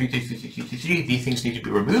 2 2 3 3 3 3 3, these things need to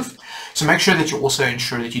be removed. So make sure that you also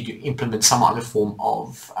ensure that you do implement some other form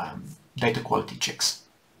of data quality checks.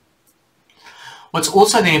 What's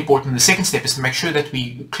also then important, the second step, is to make sure that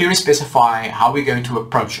we clearly specify how we're going to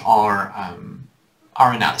approach our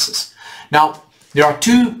analysis. Now, there are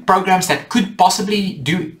two programs that could possibly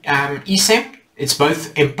do ESEM. It's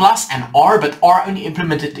both Mplus and R, but R only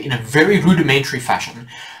implemented in a very rudimentary fashion.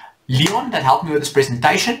 Leon, that helped me with this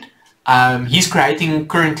presentation, he's creating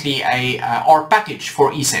currently a R package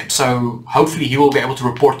for ESEM, so hopefully he will be able to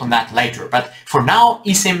report on that later. But for now,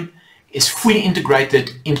 ESEM is fully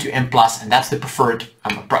integrated into Mplus, and that's the preferred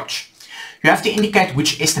approach. You have to indicate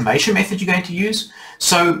which estimation method you're going to use.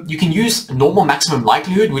 So you can use normal maximum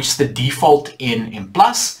likelihood, which is the default in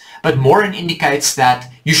Mplus, but Morin indicates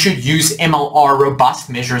that you should use MLR robust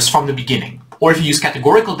measures from the beginning. Or if you use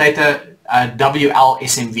categorical data,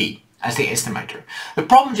 WLSMV as the estimator. The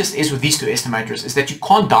problem just is with these two estimators is that you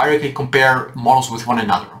can't directly compare models with one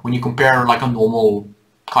another. When you compare like a normal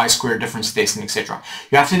chi-square difference testing, etc.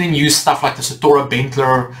 You have to then use stuff like the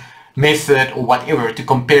Satora-Bentler method or whatever to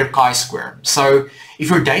compare chi-square. So if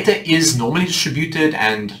your data is normally distributed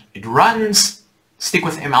and it runs, stick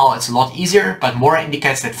with ML, it's a lot easier, but Mora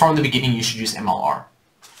indicates that from the beginning you should use MLR.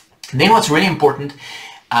 And then what's really important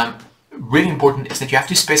is that you have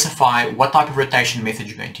to specify what type of rotation method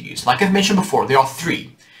you're going to use. Like I've mentioned before, there are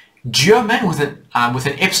three. Geomin with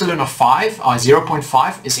an epsilon of 5,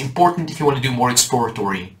 0.5 is important if you want to do more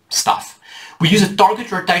exploratory stuff. We use a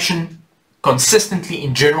target rotation consistently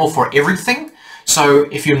in general for everything. So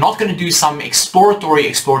if you're not going to do some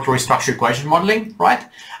exploratory structure equation modeling, right?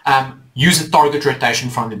 Use a target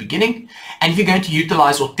rotation from the beginning. And if you're going to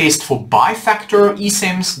utilize or test for bifactor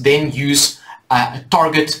ESEMs, then use a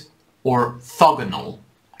target orthogonal.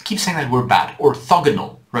 I keep saying that word bad.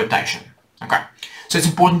 Orthogonal rotation. Okay. So it's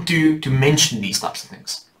important to mention these types of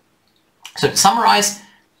things. So to summarize,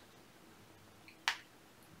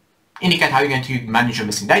 indicate how you're going to manage your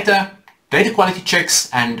missing data, data quality checks,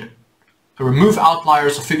 and remove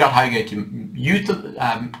outliers or figure out how you're going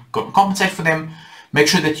to compensate for them. Make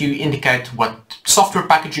sure that you indicate what software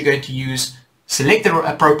package you're going to use, select the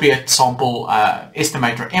appropriate sample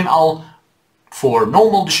estimator ML, for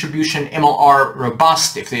normal distribution, MLR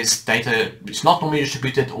robust if this data is not normally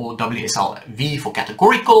distributed, or WSLV for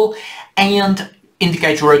categorical, and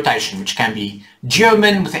indicate your rotation, which can be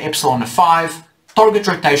geomin with an epsilon of 5, target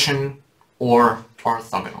rotation, or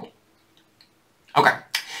orthogonal. Okay,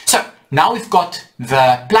 so now we've got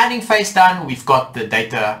the planning phase done, we've got the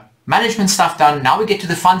data management stuff done, now we get to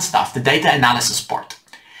the fun stuff, the data analysis part.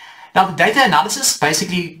 Now the data analysis,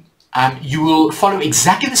 basically you will follow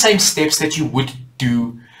exactly the same steps that you would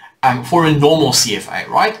do for a normal CFA,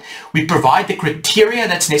 right? We provide the criteria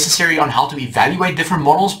that's necessary on how to evaluate different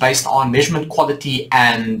models based on measurement quality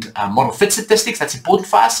and model fit statistics. That's important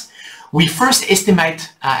for us. We first estimate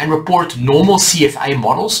and report normal CFA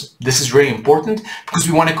models. This is really important because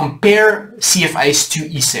we want to compare CFAs to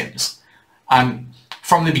ESEMs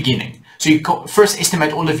from the beginning. So you first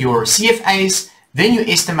estimate all of your CFAs, then you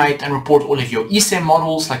estimate and report all of your ESEM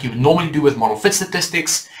models like you would normally do with model fit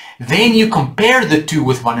statistics. Then you compare the two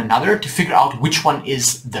with one another to figure out which one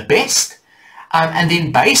is the best. And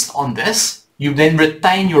then based on this, you then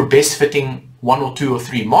retain your best fitting 1 or 2 or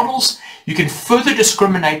 3 models. You can further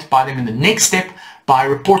discriminate by them in the next step by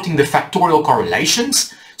reporting the factorial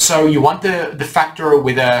correlations. So you want the factor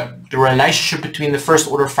with the relationship between the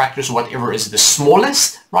first order factors or whatever is the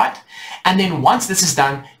smallest, right? And then once this is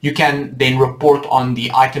done, you can then report on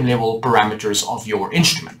the item level parameters of your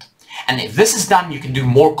instrument. And if this is done, you can do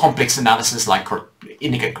more complex analysis like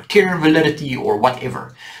indicate criterion validity or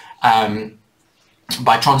whatever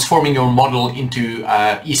by transforming your model into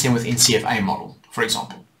ESEM-within-CFA model, for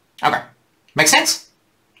example. Okay, make sense?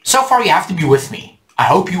 So far you have to be with me. I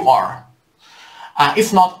hope you are.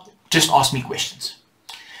 If not, just ask me questions.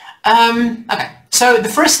 Okay, so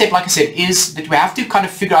the first step, like I said, is that we have to kind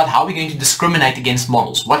of figure out how we're going to discriminate against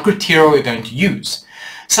models, what criteria we're going to use.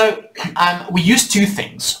 So we use two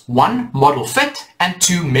things: one, model fit, and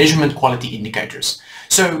two, measurement quality indicators.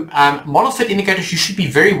 So model fit indicators you should be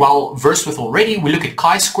very well versed with already. We look at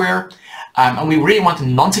chi-square, and we really want a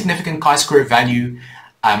non-significant chi-square value.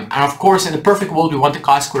 And of course, in the perfect world, we want a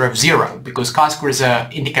chi-square of 0, because chi-square is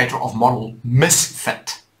an indicator of model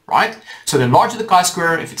misfit, right? So the larger the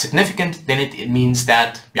chi-square, if it's significant, then it means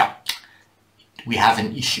that, yeah, we have an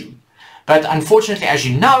issue. But unfortunately, as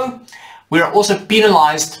you know, we're also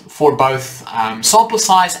penalized for both sample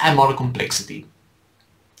size and model complexity.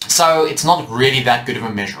 So it's not really that good of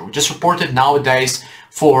a measure. We just report it nowadays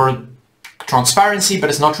for transparency, but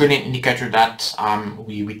it's not really an indicator that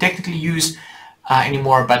we technically use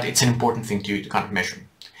anymore, but it's an important thing to kind of measure.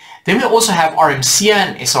 Then we also have RMCA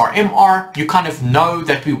and SRMR. You kind of know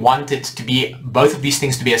that we want it to be, both of these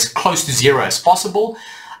things to be as close to 0 as possible,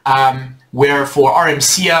 where for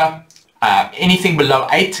RMCA, anything below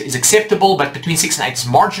 8 is acceptable, but between 6 and 8 is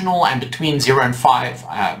marginal, and between 0 and 5,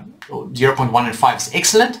 0.1 and 5 is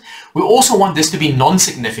excellent. We also want this to be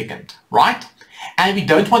non-significant, right? And we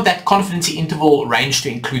don't want that confidence interval range to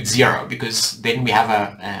include 0, because then we have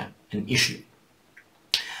an issue.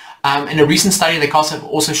 In a recent study, they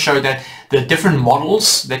also showed that the different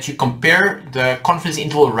models that you compare, the confidence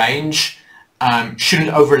interval range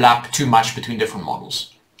shouldn't overlap too much between different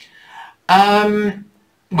models.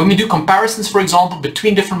 When we do comparisons, for example,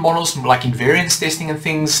 between different models, like in variance testing and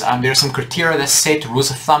things, there are some criteria that's set,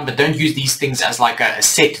 rules of thumb, but don't use these things as like a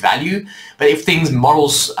set value. But if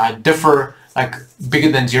models differ like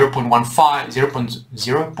bigger than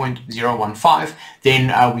 0.015, then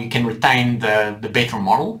we can retain the better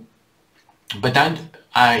model. But don't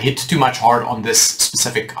hit too much hard on this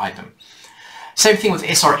specific item. Same thing with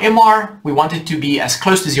SRMR. We want it to be as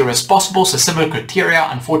close to 0 as possible, so similar criteria.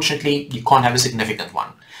 Unfortunately, you can't have a significant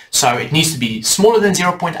one. So it needs to be smaller than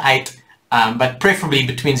 0.8, but preferably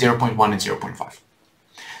between 0.1 and 0.5.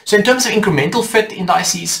 So in terms of incremental fit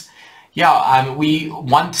indices, yeah, we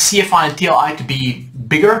want CFI and TLI to be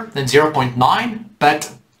bigger than 0.9,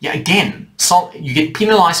 but yeah, again, so you get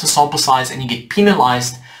penalized for sample size and you get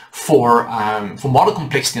penalized for model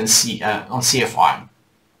complexity on CFI.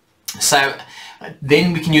 So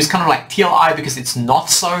then we can use kind of like TLI because it's not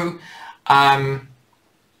so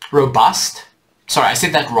robust. Sorry, I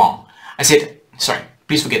said that wrong. Sorry,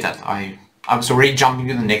 please forget that. I was already jumping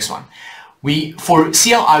to the next one. For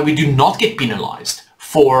CLI, we do not get penalized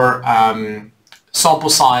for sample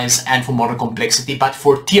size and for model complexity, but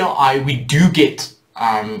for TLI, we do get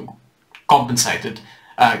compensated.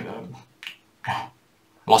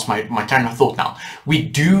 Lost my train of thought now. We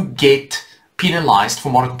do get penalized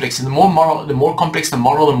for model complexity. The more complex the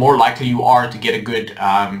model, the more likely you are to get a good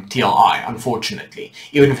TLI, unfortunately,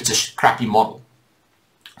 even if it's a crappy model.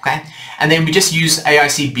 Okay, and then we just use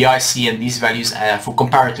AIC, BIC, and these values for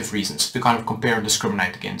comparative reasons, to kind of compare and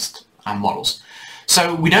discriminate against models.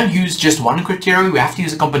 So we don't use just one criteria, we have to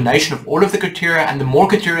use a combination of all of the criteria, and the more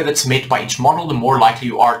criteria that's met by each model, the more likely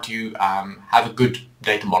you are to have a good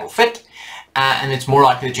data model fit, and it's more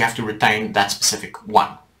likely that you have to retain that specific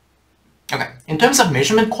one. Okay, in terms of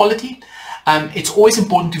measurement quality, it's always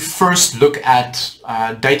important to first look at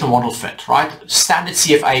data model fit, right? Standard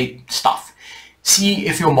CFA stuff. See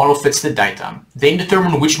if your model fits the data. Then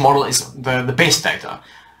determine which model is the best data.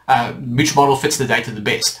 Which model fits the data the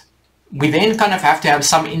best. We then kind of have to have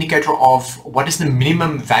some indicator of what is the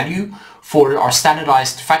minimum value for our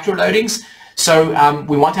standardized factor loadings. So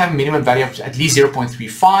we want to have a minimum value of at least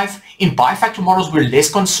 0.35. In bifactor models, we're less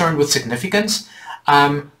concerned with significance,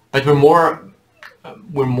 but we're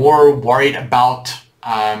more worried about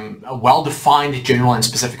a well-defined general and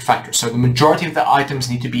specific factor. So the majority of the items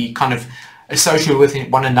need to be kind of associated with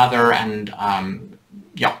one another, and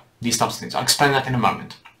yeah, these types of things. I'll explain that in a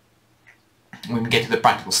moment when we get to the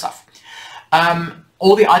practical stuff.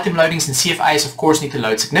 All the item loadings in CFAs, of course, need to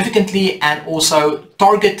load significantly, and also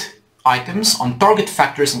target items on target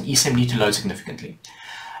factors in ESEM need to load significantly.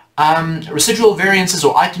 Residual variances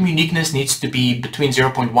or item uniqueness needs to be between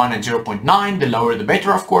 0.1 and 0.9, the lower the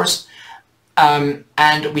better, of course. And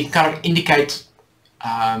we kind of indicate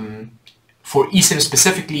for ESEM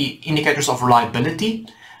specifically indicators of reliability,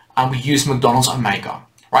 and we use McDonald's omega,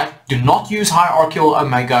 right? Do not use hierarchical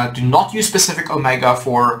omega, do not use specific omega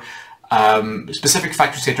for specific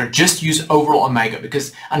factors, etc. Just use overall omega,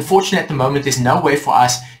 because unfortunately at the moment there's no way for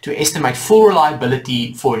us to estimate full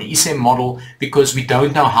reliability for an ESEM model because we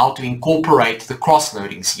don't know how to incorporate the cross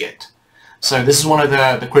loadings yet. So this is one of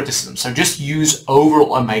the criticisms. So just use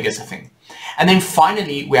overall omega as a thing. And then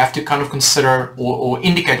finally, we have to kind of consider or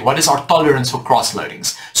indicate what is our tolerance for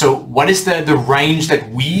cross-loadings. So what is the range that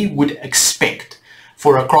we would expect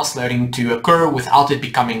for a cross-loading to occur without it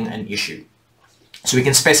becoming an issue. So we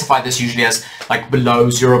can specify this usually as like below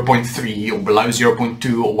 0.3 or below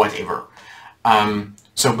 0.2 or whatever.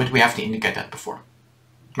 But we have to indicate that before.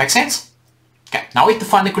 Make sense? Okay, now we have to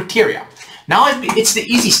find the criteria. Now it's the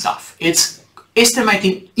easy stuff. It's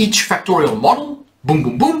estimating each factorial model, boom,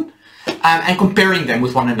 boom, boom, and comparing them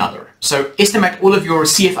with one another. So estimate all of your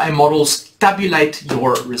CFA models, tabulate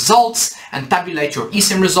your results, and tabulate your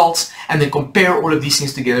ESEM results, and then compare all of these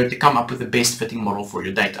things together to come up with the best fitting model for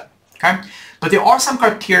your data. Okay? But there are some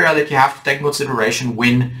criteria that you have to take into consideration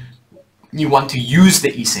when you want to use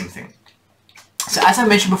the ESEM thing. So as I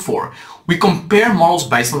mentioned before, we compare models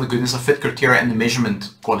based on the goodness of fit criteria and the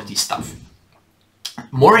measurement quality stuff.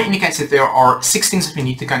 Mora indicates that there are 6 things that we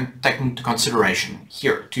need to take into consideration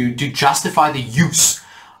here to justify the use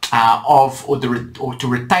or to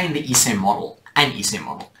retain the ESEM model and ESEM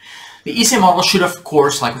model. The ESEM model should, of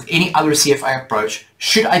course, like with any other CFA approach,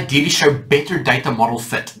 should ideally show better data model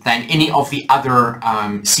fit than any of the other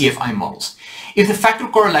CFA models. If the factor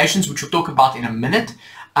correlations, which we'll talk about in a minute,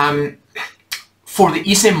 for the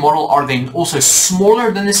ESEM model are then also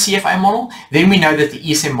smaller than the CFA model, then we know that the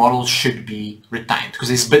ESEM model should be retained because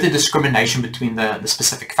there's a bit of discrimination between the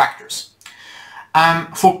specific factors.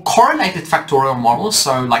 For correlated factorial models,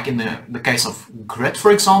 so like in the case of grid,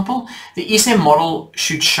 for example, the ESEM model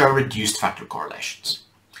should show reduced factor correlations.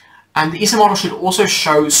 And the ESEM model should also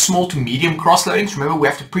show small to medium cross-loadings. Remember, we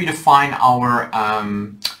have to predefine our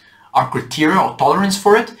criteria or tolerance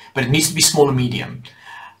for it, but it needs to be small to medium.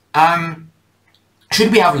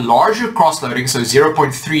 Should we have larger cross-loading, so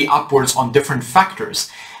 0.3 upwards on different factors,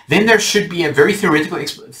 then there should be a very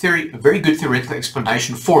good theoretical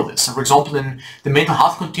explanation for this. So for example, in the mental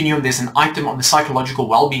health continuum, there's an item on the psychological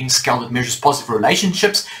well-being scale that measures positive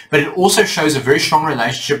relationships, but it also shows a very strong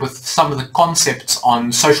relationship with some of the concepts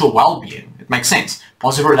on social well-being. It makes sense.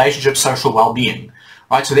 Positive relationships, social well-being,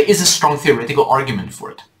 right? So there is a strong theoretical argument for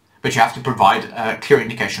it, but you have to provide a clear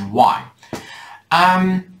indication why.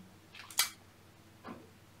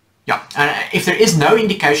 If there is no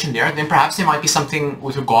indication there, then perhaps there might be something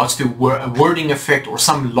with regards to a wording effect or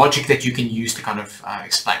some logic that you can use to kind of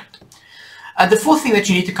explain it. The fourth thing that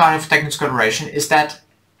you need to kind of take into consideration is that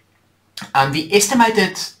the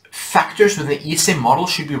estimated factors within the ESEM model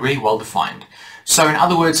should be really well defined. So in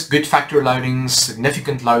other words, good factor loadings,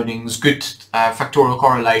 significant loadings, good factorial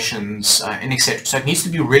correlations, and etc. So it needs to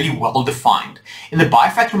be really well defined. In the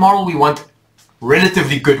bifactor model, we want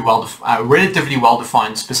relatively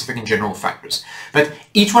well-defined specific and general factors. But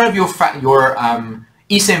each one of your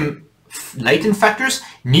ESEM latent factors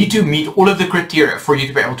need to meet all of the criteria for you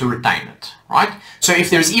to be able to retain it, right? So if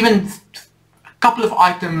there's even a couple of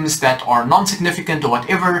items that are non-significant or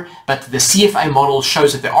whatever, but the CFA model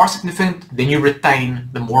shows that they are significant, then you retain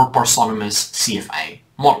the more parsimonious CFA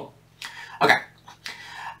model. Okay.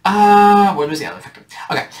 What was the other factor?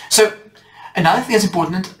 Okay, so another thing that's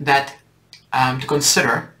important that to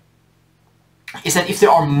consider is that if there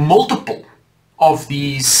are multiple of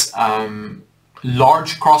these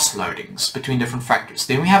large cross-loadings between different factors,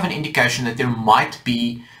 then we have an indication that there might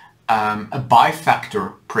be a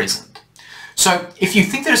bifactor present. So if you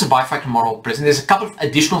think there's a bifactor model present, there's a couple of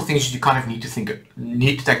additional things you kind of need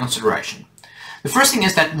to take consideration. The first thing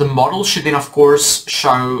is that the model should then, of course,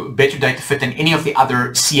 show better data fit than any of the other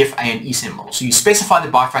CFA and ESEM models. So you specify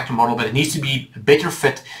the bifactor model, but it needs to be a better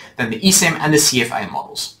fit than the ESEM and the CFA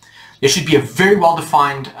models. There should be a very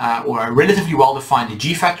well-defined or a relatively well-defined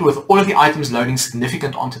G factor with all of the items loading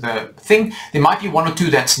significant onto the thing. There might be one or two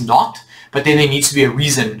that's not, but then there needs to be a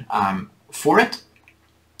reason for it.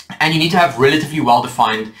 And you need to have relatively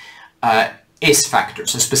well-defined S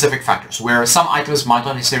factors, so specific factors, where some items might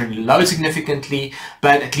not necessarily load significantly,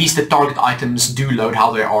 but at least the target items do load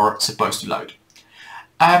how they are supposed to load.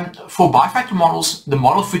 For bifactor models, the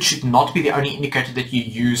model fit should not be the only indicator that you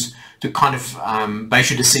use to kind of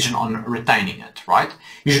base your decision on retaining it, right?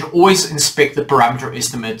 You should always inspect the parameter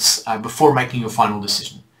estimates before making your final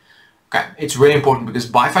decision. Okay, it's really important because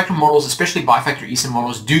bifactor models, especially bifactor ESEM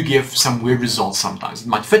models, do give some weird results sometimes. It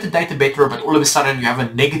might fit the data better, but all of a sudden you have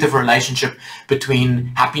a negative relationship between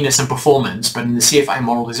happiness and performance, but in the CFA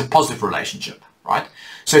model there's a positive relationship, right?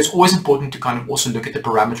 So it's always important to kind of also look at the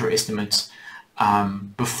parameter estimates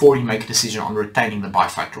before you make a decision on retaining the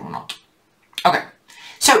bifactor or not. Okay,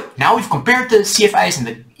 so now we've compared the CFAs and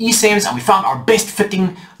the ESEMs and we found our best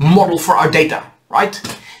fitting model for our data, right?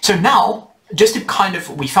 So now, just to kind of,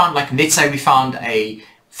 we found, like, let's say we found a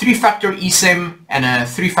 3-factor ESEM and a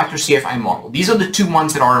 3-factor CFA model. These are the two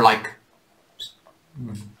ones that are like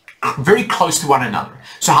very close to one another.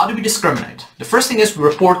 So how do we discriminate? The first thing is we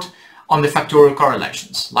report on the factorial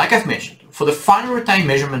correlations. Like I've mentioned, for the final retained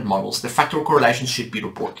measurement models, the factorial correlations should be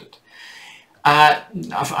reported.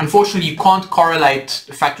 Unfortunately, you can't correlate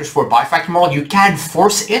factors for a bifactor model. You can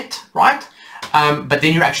force it, right? But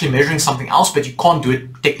then you're actually measuring something else, but you can't do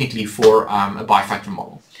it technically for a bifactor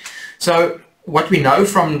model. So what we know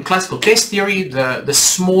from classical test theory, the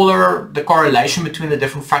smaller the correlation between the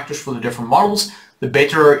different factors for the different models, the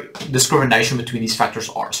better discrimination between these factors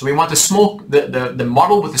are. So we want the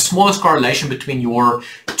model with the smallest correlation between your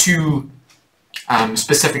two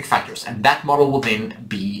specific factors, and that model will then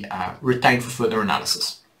be retained for further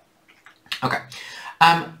analysis. Okay.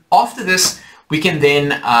 After this, we can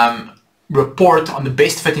then report on the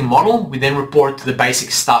best fitting model. We then report the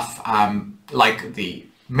basic stuff like the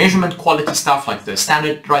measurement quality stuff, like the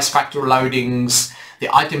standardized factor loadings, the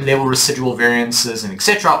item level residual variances, and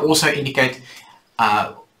etc. Also indicate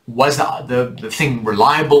was the thing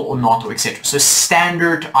reliable or not, or etc. So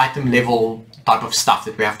standard item level type of stuff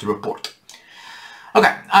that we have to report.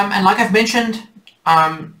 Okay, and like I've mentioned,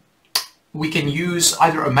 we can use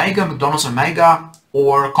either Omega, McDonald's Omega,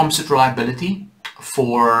 or composite reliability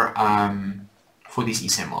for these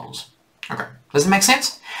ESEM models. Okay, does it make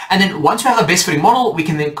sense? And then once we have a best fitting model, we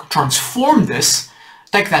can then transform this,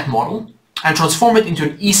 take that model, and transform it into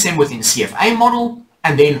an ESEM-within-CFA model,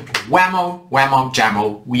 and then whammo, whammo,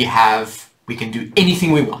 jammo, we can do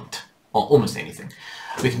anything we want, or almost anything.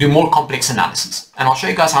 We can do more complex analyses, and I'll show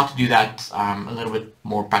you guys how to do that a little bit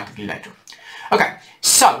more practically later. Okay,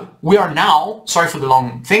 so we are now, sorry for the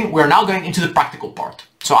long thing, we're now going into the practical part.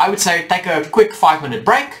 So I would say take a quick 5-minute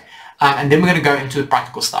break, and then we're going to go into the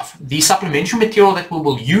practical stuff. The supplementary material that we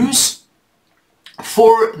will use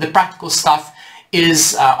for the practical stuff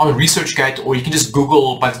is on ResearchGate, or you can just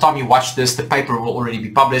Google. By the time you watch this, the paper will already be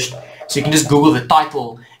published, so you can just Google the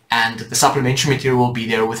title and the supplementary material will be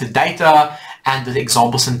there with the data and the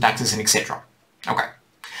example syntaxes and etc. Okay,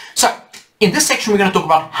 so in this section we're going to talk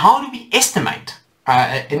about how do we estimate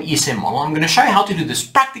an ESEM model. I'm going to show you how to do this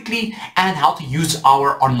practically and how to use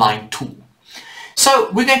our online tool.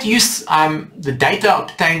 So we're going to use the data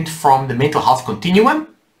obtained from the mental health continuum,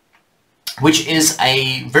 which is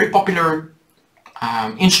a very popular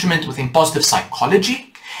instrument within positive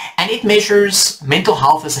psychology, and it measures mental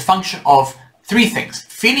health as a function of 3 things: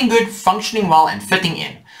 feeling good, functioning well, and fitting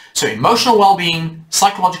in. So emotional well-being,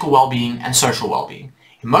 psychological well-being, and social well-being.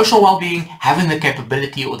 Emotional well-being, having the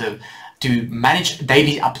capability or to manage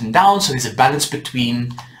daily ups and downs, so there's a balance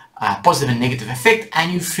between positive and negative effect,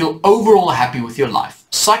 and you feel overall happy with your life.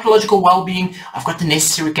 Psychological well-being, I've got the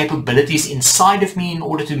necessary capabilities inside of me in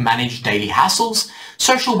order to manage daily hassles.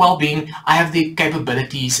 Social well-being, I have the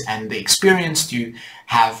capabilities and the experience to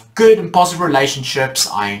have good and positive relationships,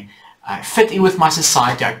 I fit in with my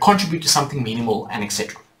society, I contribute to something meaningful, and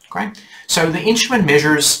etc. Okay? So the instrument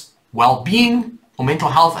measures well-being or mental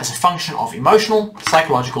health as a function of emotional,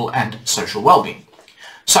 psychological, and social well-being.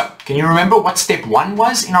 So, can you remember what step 1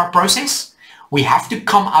 was in our process? We have to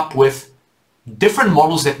come up with different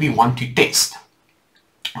models that we want to test.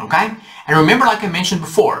 Okay? And remember, like I mentioned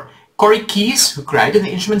before, Corey Keyes, who created the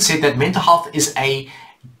instrument, said that mental health is a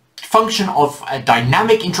function of a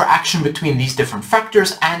dynamic interaction between these different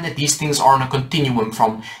factors, and that these things are on a continuum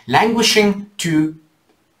from languishing to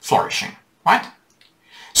flourishing, right?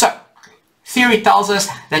 So, theory tells us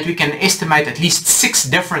that we can estimate at least 6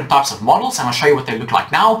 different types of models, and I'll show you what they look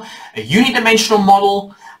like now. A unidimensional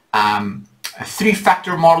model, a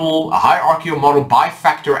 3-factor model, a hierarchical model,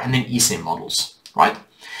 bifactor, and then ESEM models, right?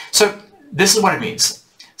 So this is what it means.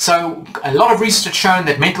 So a lot of research has shown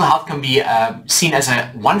that mental health can be seen as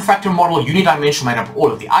a 1-factor model, unidimensional, made up of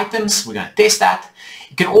all of the items. We're going to test that.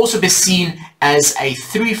 It can also be seen as a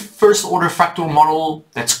 3 first-order factorial model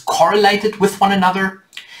that's correlated with one another.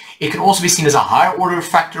 It can also be seen as a higher order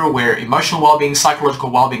factor where emotional well-being,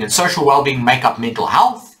 psychological well-being, and social well-being make up mental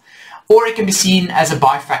health. Or it can be seen as a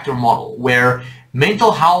bifactor model where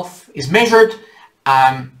mental health is measured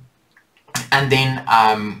and then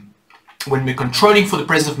when we're controlling for the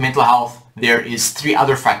presence of mental health, there is 3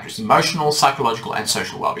 other factors: emotional, psychological, and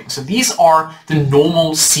social well-being. So these are the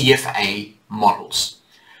normal CFA models.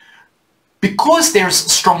 Because there's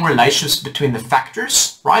strong relations between the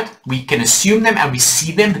factors, right, we can assume them and we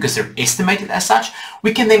see them because they're estimated as such.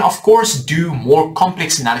 We can then, of course, do more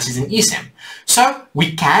complex analysis in ESEM. So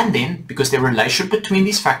we can then, because there's a relationship between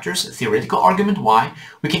these factors, a theoretical argument why,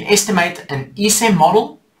 we can estimate an ESEM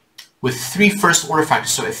model with 3 first-order factors.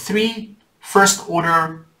 So a 3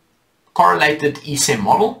 first-order correlated ESEM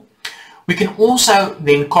model. We can also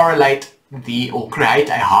then correlate or create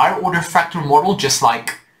a higher order factor model just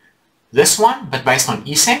like this one, but based on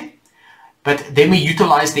ESEM. But then we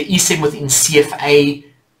utilize the ESEM-within-CFA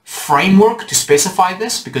framework to specify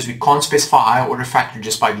this, because we can't specify higher order factor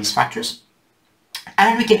just by these factors.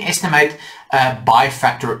 And we can estimate a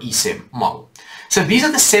bi-factor ESEM model. So these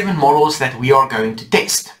are the 7 models that we are going to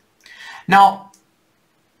test. Now,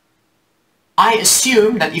 I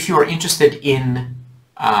assume that if you are interested in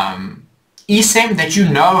ESEM, that you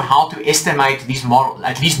know how to estimate these models,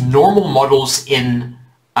 at least normal models in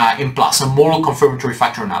Mplus, so model confirmatory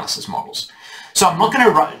factor analysis models. So I'm not going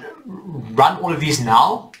to run all of these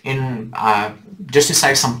now in just to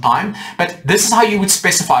save some time, but this is how you would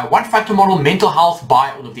specify one factor model: mental health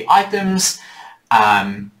by all of the items,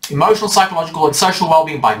 emotional, psychological, and social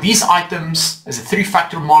well-being by these items as a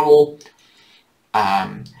 3-factor model.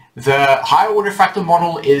 The higher order factor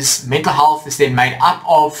model is mental health is then made up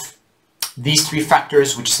of these 3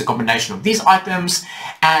 factors, which is the combination of these items,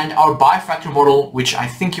 and our bi-factor model, which I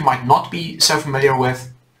think you might not be so familiar with,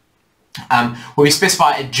 where we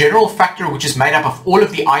specify a general factor which is made up of all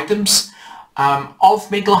of the items of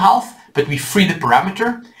mental health, but we free the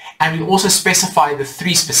parameter, and we also specify the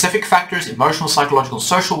 3 specific factors: emotional, psychological,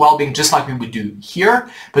 social well-being, just like we would do here,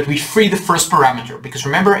 but we free the first parameter, because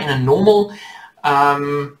remember, in a normal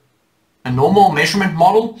measurement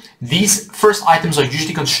model, these first items are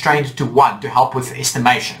usually constrained to 1 to help with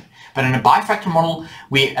estimation. But in a bi-factor model,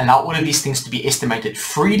 we allow all of these things to be estimated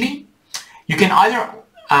freely. You can either,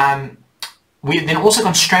 we then also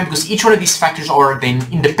constrain, because each one of these factors are then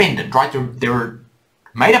independent, right? They're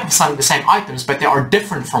made up of some of the same items, but they are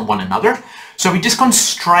different from one another. So we just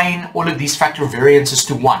constrain all of these factor variances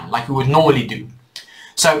to 1, like we would normally do.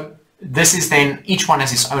 So this is then, each one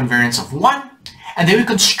has its own variance of 1. And then we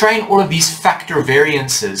constrain all of these factor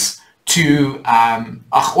variances to,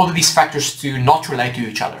 all of these factors to not relate to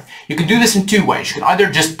each other. You can do this in 2 ways. You can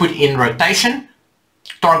either just put in rotation,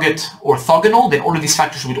 target, orthogonal, then all of these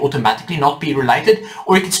factors would automatically not be related,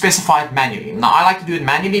 or you can specify it manually. Now, I like to do it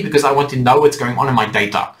manually because I want to know what's going on in my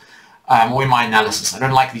data or in my analysis. I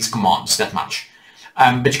don't like these commands that much.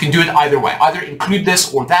 But you can do it either way. Either include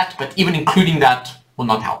this or that, but even including that will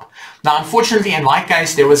not help. Now, unfortunately, in my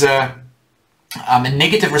case, there was a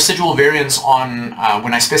negative residual variance on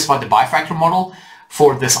when I specified the bi-factor model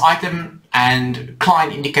for this item, and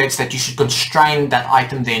client indicates that you should constrain that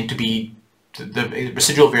item then to be the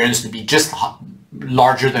residual variance to be just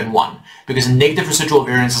larger than 1, because a negative residual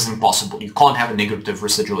variance is impossible. You can't have a negative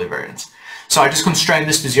residual variance. So I just constrain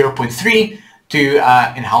this to 0.3 to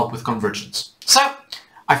and help with convergence. So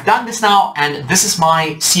I've done this now, and this is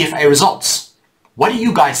my CFA results. What do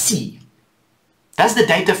you guys see? Does the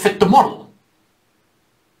data fit the model?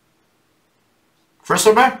 First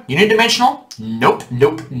order, unidimensional? Nope,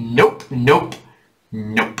 nope, nope, nope,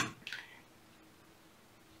 nope.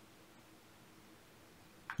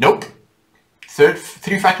 Nope. Third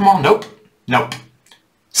 3-factor model? Nope, nope.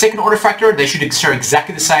 Second order factor, they should show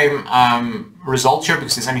exactly the same results here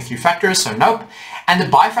because there's only 3 factors, so nope. And the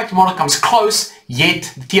bi-factor model comes close,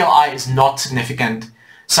 yet the TLI is not significant.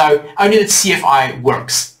 So only the CFI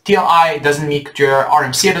works. TLI doesn't meet criteria,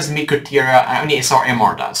 RMC doesn't meet criteria, and only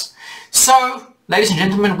SRMR does. So, ladies and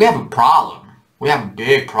gentlemen, we have a problem. We have a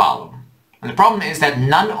big problem. And the problem is that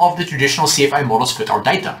none of the traditional CFA models fit our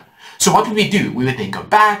data. So what would we do? We would then go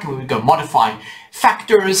back and we would go modify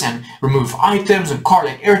factors and remove items and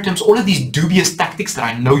correlate error terms, all of these dubious tactics that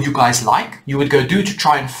I know you guys like, you would go do to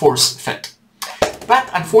try and force fit. But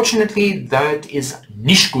unfortunately, that is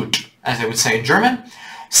nicht gut, as they would say in German.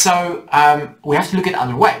 So we have to look at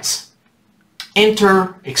other ways.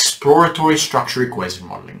 Enter exploratory structure equation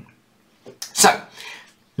modeling. So,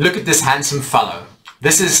 look at this handsome fellow.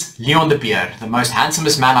 This is Leon de Beer, the most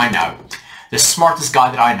handsomest man I know, the smartest guy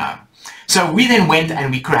that I know. So we then went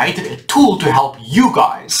and we created a tool to help you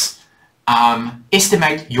guys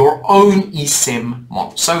estimate your own ESEM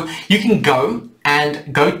model. So you can go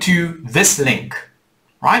to this link,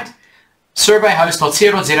 right?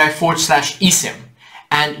 surveyhost.co.za/ESEM,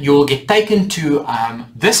 and you'll get taken to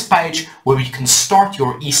this page where you can start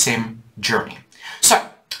your ESEM journey. So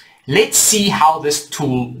let's see how this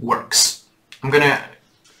tool works. I'm going to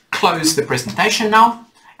close the presentation now,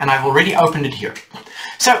 and I've already opened it here.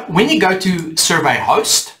 So when you go to survey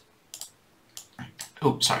host,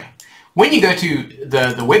 when you go to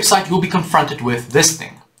the website, you'll be confronted with this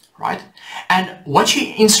thing, right? And what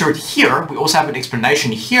you insert here, we also have an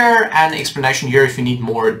explanation here and an explanation here if you need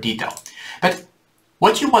more detail. But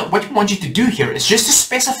what we want you to do here is just to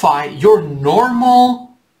specify your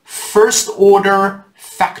normal first order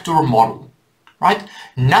factor model, right?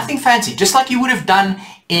 Nothing fancy, just like you would have done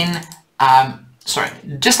in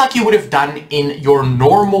just like you would have done in your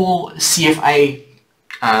normal CFA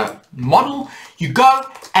model, you go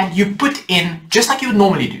and you put in, just like you would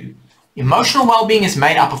normally do. Emotional well-being is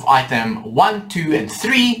made up of item 1, 2, and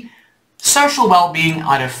 3. Social well-being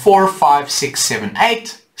out of 4, 5, 6, 7,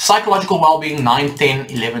 8. Psychological well-being 9, 10,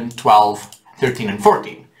 11, 12, 13, and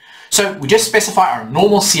 14. So we just specify our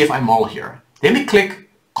normal CFA model here. Then we click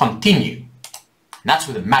continue. And that's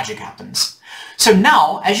where the magic happens. So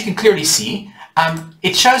now, as you can clearly see,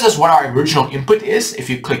 it shows us what our original input is. If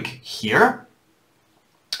you click here,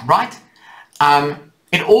 right?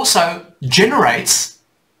 It also generates,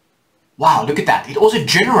 wow, look at that. It also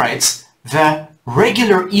generates the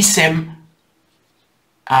regular ESEM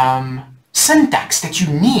syntax that you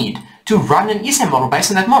need to run an ESEM model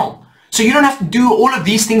based on that model. So you don't have to do all of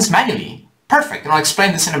these things manually. Perfect, and I'll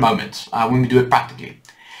explain this in a moment when we do it practically.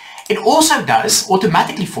 It also does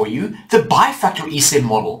automatically for you the bifactor ESEM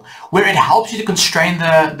model, where it helps you to constrain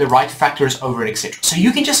the right factors over it, etc. So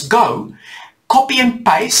you can just go, copy and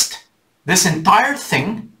paste this entire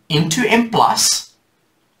thing into Mplus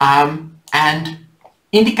and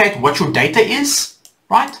indicate what your data is,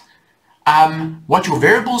 right? What your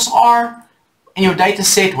variables are in your data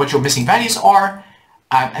set, what your missing values are,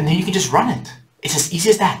 and then you can just run it. It's as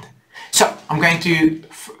easy as that. So I'm going to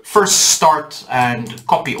first start and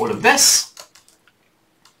copy all of this.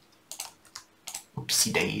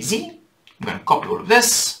 Oopsie daisy. I'm going to copy all of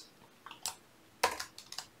this.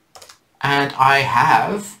 And I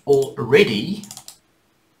have already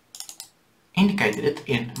indicated it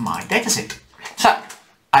in my dataset. So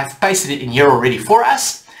I've pasted it in here already for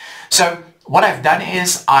us. So what I've done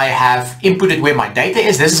is I have inputted where my data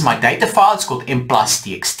is. This is my data file. It's called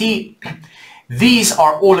Mplus.txt. These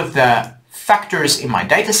are all of the factors in my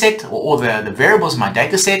dataset, or all the variables in my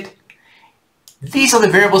dataset. These are the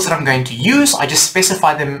variables that I'm going to use. I just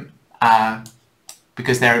specify them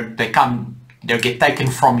because they get taken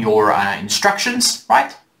from your instructions,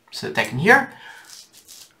 right? So they're taken here.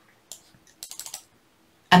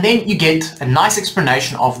 And then you get a nice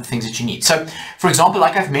explanation of the things that you need. So, for example,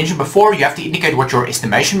 like I've mentioned before, you have to indicate what your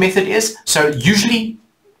estimation method is. So usually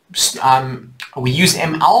we use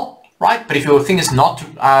ML, right? But if your thing is not,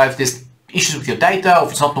 if there's issues with your data, or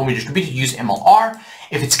if it's not normally distributed, use MLR.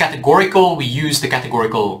 If it's categorical, we use the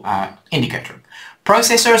categorical indicator.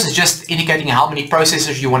 Processors is just indicating how many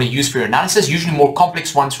processors you want to use for your analysis. Usually more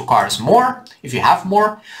complex ones requires more, if you have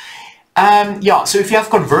more. Yeah, so if you have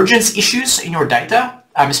convergence issues in your data,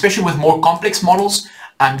 especially with more complex models,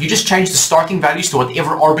 you just change the starting values to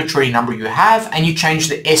whatever arbitrary number you have, and you change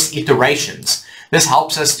the S iterations. This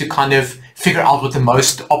helps us to kind of figure out what the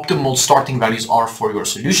most optimal starting values are for your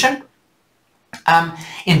solution.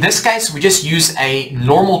 In this case, we just use a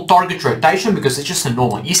normal target rotation because it's just a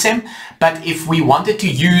normal ESEM. But if we wanted to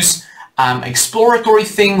use exploratory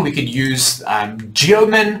thing, we could use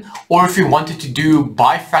geomin, or if we wanted to do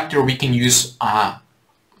bifactor, we can use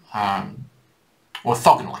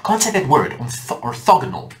orthogonal. I can't say that word,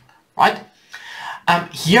 orthogonal, right?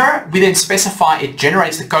 Here we then specify it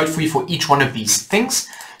generates the code for you for each one of these things.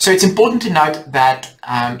 So it's important to note that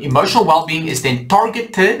emotional well-being is then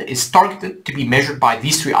targeted to be measured by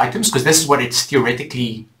these three items, because this is what it's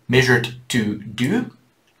theoretically measured to do.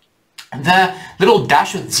 The little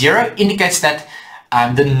dash with 0 indicates that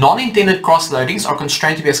the non-intended cross-loadings are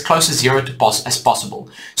constrained to be as close to 0 as possible.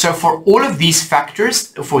 So for all of these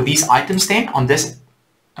factors, for these items then, on this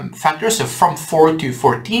factor, so from 4 to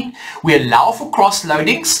 14, we allow for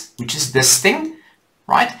cross-loadings, which is this thing,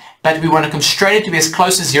 right? But we want to constrain it to be as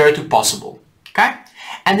close to 0 to possible, okay?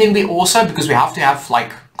 And then we also, because we have to have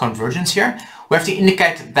like convergence here, we have to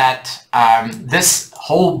indicate that this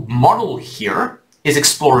whole model here is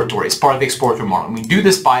exploratory. It's part of the exploratory model. And we do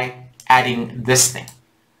this by adding this thing.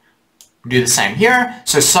 We do the same here.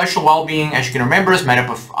 So social well-being, as you can remember, is made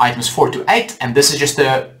up of items 4 to 8, and this is just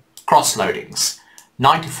the cross-loadings.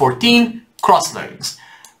 9 to 14, cross-loadings.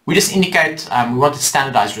 We just indicate we want to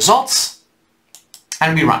standardize results,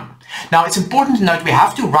 and we run. Now it's important to note we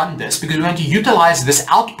have to run this because we're going to utilize this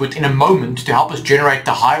output in a moment to help us generate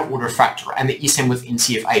the higher order factor and the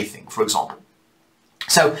ESEM-within-CFA thing, for example.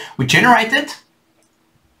 So we generate it.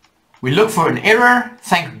 We look for an error.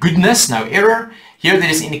 Thank goodness, no error. Here they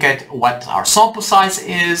just indicate what our sample size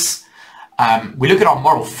is. We look at our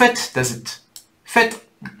model fit. Does it fit?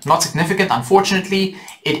 Not significant, unfortunately.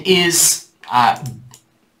 It is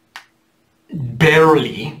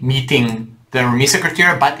barely meeting the Remisa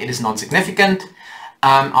criteria, but it is not significant.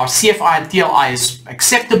 Our CFI and TLI is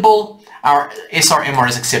acceptable. Our SRMR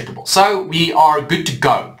is acceptable. So we are good to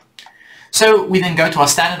go. So we then go to our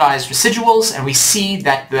standardized residuals and we see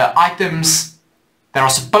that the items that are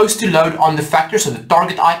supposed to load on the factor, so the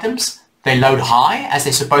target items, they load high as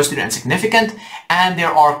they're supposed to do and significant, and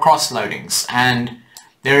there are cross loadings. And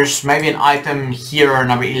there's maybe an item here,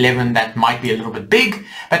 number 11, that might be a little bit big,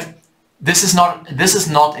 but this is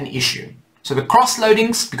not an issue. So the cross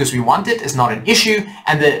loadings, because we want it, is not an issue,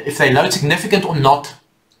 and if they load significant or not,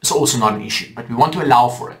 it's also not an issue, but we want to allow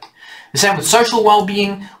for it. The same with social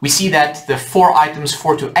well-being. We see that the 4 items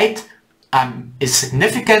 4 to 8 is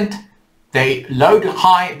significant. They load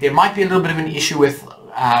high. There might be a little bit of an issue with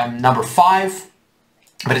number 5,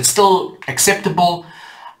 but it's still acceptable.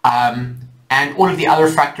 And all of the other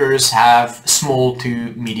factors have small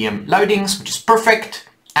to medium loadings, which is perfect.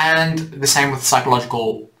 And the same with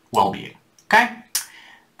psychological well-being. Okay.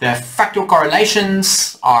 The factor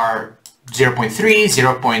correlations are 0.3,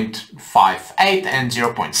 0.58, and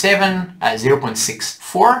 0.7,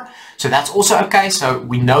 0.64. So that's also okay. So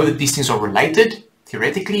we know that these things are related,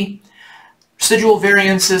 theoretically. Residual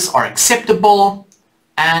variances are acceptable.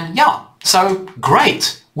 And yeah, so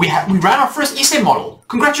great. We ran our first ESEM model.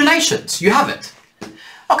 Congratulations, you have it.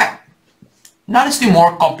 Okay, now let's do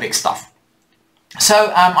more complex stuff.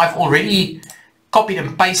 So I've already copied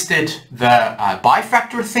and pasted the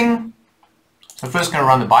bifactor thing. So first going to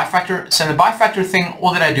run the bifactor. So in the bifactor thing,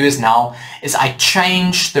 all that I do is I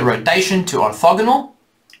change the rotation to orthogonal.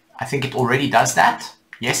 I think it already does that.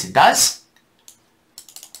 Yes, it does.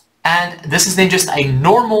 And this is then just a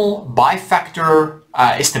normal bifactor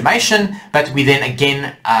estimation, but we then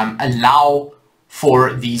again allow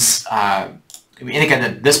for these, we indicate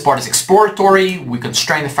that this part is exploratory. We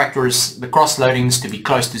constrain the factors, the cross loadings, to be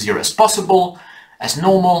close to 0 as possible, as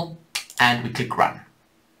normal, and we click run.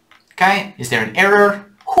 Okay, is there an error?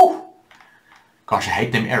 Whew. Gosh, I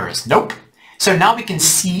hate them errors. Nope. So now we can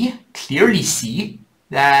clearly see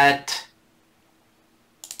that,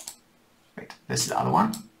 wait, this is the other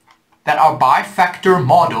one, that our bifactor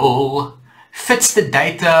model fits the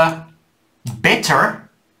data better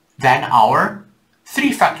than our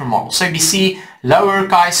 3-factor model. So you see lower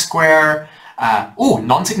chi-square,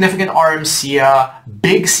 non-significant RMC,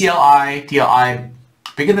 big CLI, TLI,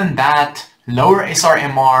 bigger than that, lower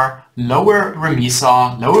SRMR, lower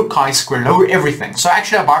RMISA, lower chi-square, lower everything. So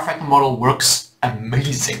actually our bifactor model works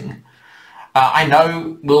amazing. I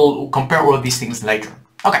know we'll compare all of these things later.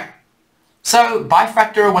 Okay, so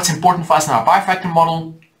bifactor, what's important for us in our bifactor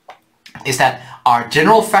model is that our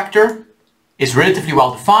general factor is relatively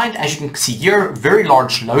well defined. As you can see here, very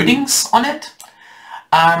large loadings on it.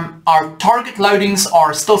 Our target loadings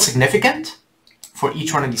are still significant for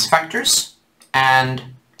each one of these factors. And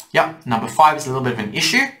yeah, number 5 is a little bit of an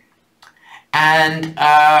issue. And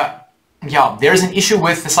yeah, there's an issue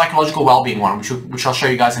with the psychological well-being one, which I'll show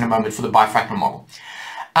you guys in a moment for the bifactor model.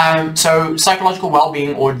 So psychological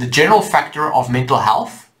well-being, or the general factor of mental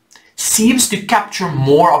health, seems to capture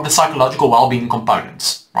more of the psychological well-being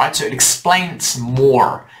components, right? So it explains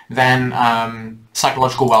more than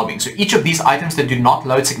psychological well-being. So each of these items that do not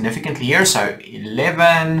load significantly here, so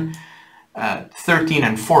 11, 13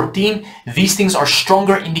 and 14, these things are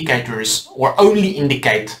stronger indicators, or only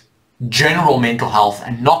indicate general mental health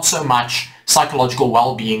and not so much psychological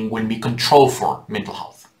well-being when we control for mental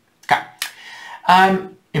health. Okay.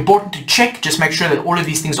 Important to check, just make sure that all of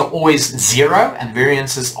these things are always 0 and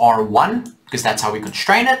variances are 1, because that's how we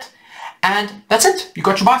constrain it. And that's it. You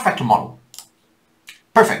got your bifactor model.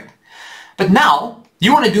 Perfect. But now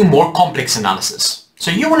you want to do more complex analysis. So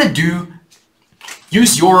you want to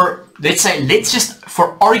use your, let's just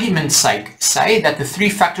for argument's sake say that the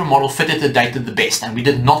 3-factor model fitted the data the best and we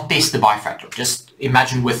did not test the bifactor. Just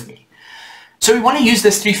imagine with me. So we want to use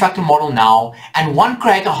this 3-factor model now and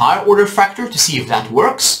create a higher order factor to see if that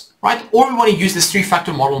works, right? Or we want to use this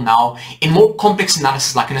 3-factor model now in more complex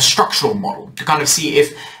analysis, like in a structural model, to kind of see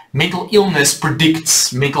if mental illness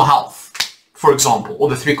predicts mental health, for example, or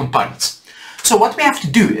the 3 components. So what we have to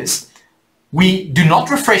do is, we do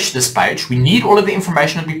not refresh this page. We need all of the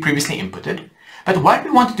information that we previously inputted. But what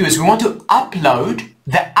we want to do is we want to upload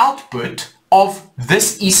the output of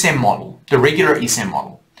this ESEM model, the regular ESEM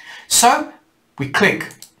model. So we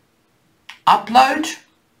click upload.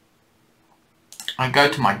 I go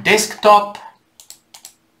to my desktop,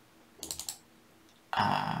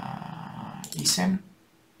 ESEM,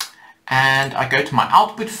 and I go to my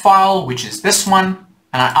output file, which is this one,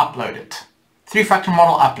 and I upload it. 3-factor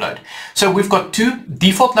model upload. So we've got 2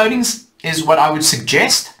 default loadings is what I would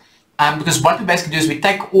suggest, because what we basically do is we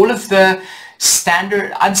take all of the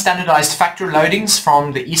unstandardized factor loadings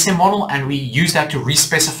from the ESEM model and we use that to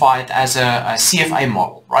respecify it as a CFA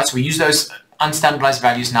model, right? So we use those unstandardized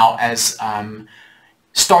values now as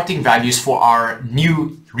starting values for our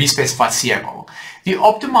new respecified CFA model. The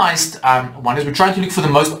optimized one is we're trying to look for the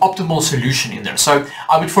most optimal solution in there. So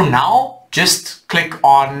I would for now just click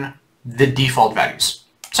on the default values.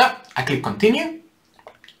 So I click continue.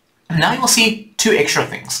 And now you'll see two extra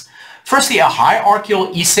things. Firstly, a hierarchical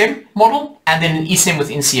ESEM model and then an ESEM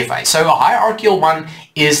within CFA. So a hierarchical one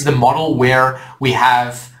is the model where we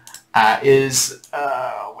have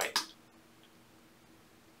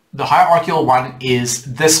the hierarchical one is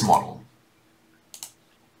this model.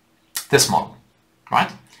 This model,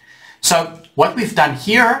 right? So what we've done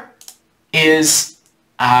here is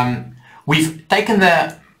we've taken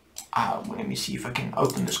the let me see if I can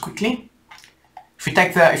open this quickly.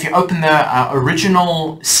 If you open the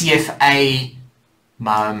original CFA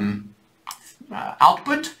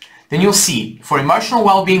output, then you'll see for emotional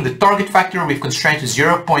well-being, the target factor we've constrained to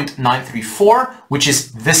 0.934, which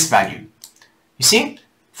is this value. You see?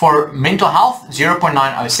 For mental health,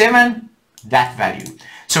 0.907, that value.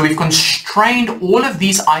 So we've constrained all of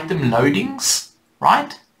these item loadings,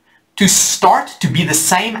 right, to start to be the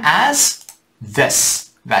same as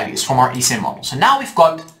this values from our ESEM model. So now we've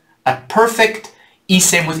got a perfect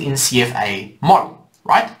ESEM within CFA model,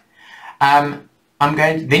 right? Then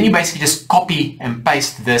you basically just copy and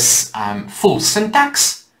paste this full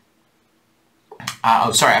syntax.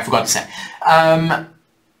 Oh, sorry, I forgot to say.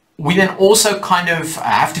 We then also kind of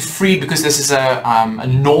have to free, because this is a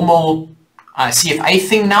normal CFA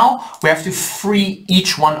thing now, we have to free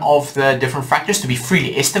each one of the different factors to be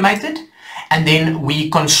freely estimated. And then we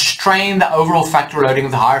constrain the overall factor loading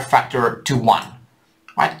of the higher factor to 1.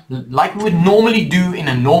 Right? Like we would normally do in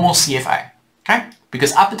a normal CFA. Okay?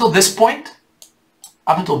 Because up until this point,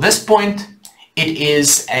 it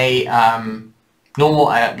is a normal,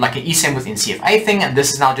 like an ESEM within CFA thing, and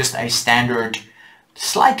this is now just a standard,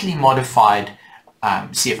 slightly modified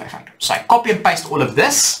CFA factor. So I copy and paste all of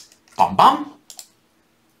this, bum bum,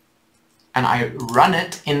 and I run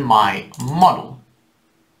it in my model.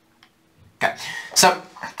 Okay, so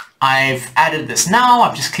I've added this now.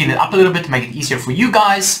 I've just cleaned it up a little bit to make it easier for you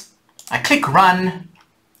guys. I click run,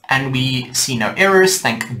 and we see no errors,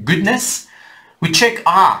 thank goodness. We check,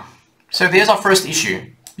 so there's our first issue.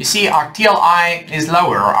 You see our TLI is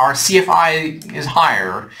lower, our CFI is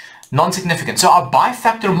higher, non-significant. So our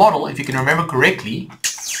bifactor model, if you can remember correctly,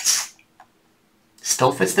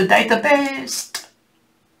 still fits the database.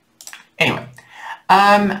 Anyway,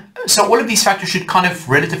 so all of these factors should kind of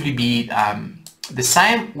relatively be the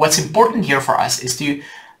same. What's important here for us is to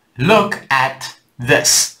look at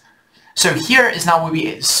this. So here is now where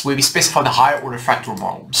we specify the higher order factor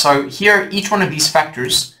model. So here, each one of these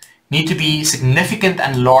factors need to be significant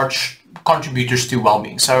and large contributors to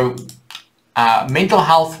well-being. So mental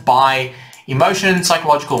health by emotion,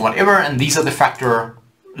 psychological, whatever, and these are the factor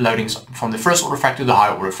loadings from the first order factor to the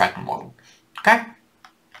higher order factor model. Okay?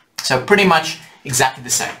 So pretty much exactly the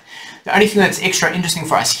same. The only thing that's extra interesting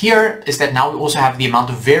for us here is that now we also have the amount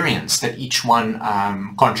of variance that each one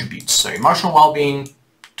contributes. So emotional well-being,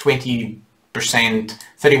 20%,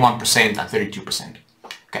 31%, and 32%.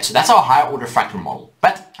 Okay, so that's our higher order factor model.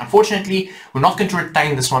 But unfortunately, we're not going to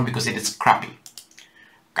retain this one because it is crappy.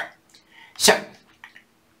 Okay, so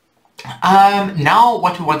now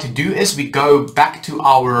what we want to do is we go back to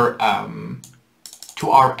our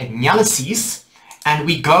analyses, and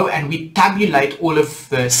we go and we tabulate all of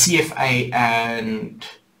the CFA and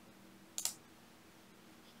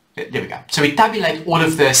there we go. So we tabulate all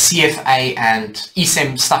of the CFA and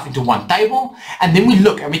ESEM stuff into one table, and then we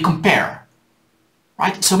look and we compare,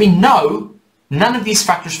 right? So we know none of these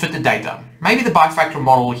factors fit the data. Maybe the bifactor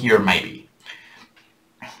model here, maybe,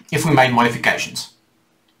 if we made modifications.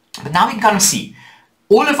 But now we can kind of see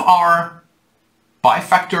all of our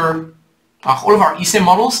bifactor, all of our ESEM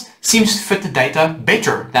models seems to fit the data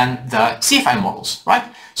better than the CFA models, right?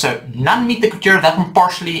 So none meet the criteria, that one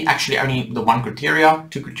partially, actually only the one criteria,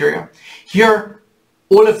 two criteria. Here,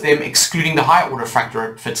 all of them, excluding the higher order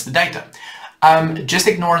factor, fits the data. Just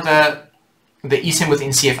ignore the ESEM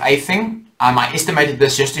within CFA thing. I estimated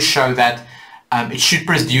this just to show that it should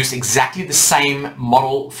produce exactly the same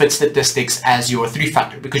model fit statistics as your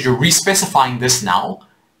 3-factor, because you're re-specifying this now,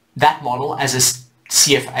 that model, as a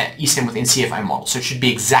ESEM within CFA model. So it should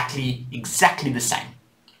be exactly the same.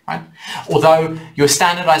 Right? Although your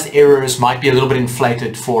standardized errors might be a little bit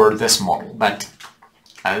inflated for this model, but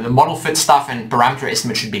the model fit stuff and parameter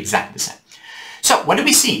estimate should be exactly the same. So what do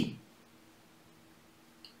we see?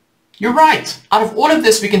 You're right. Out of all of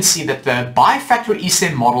this, we can see that the bifactor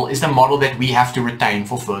ESEM model is the model that we have to retain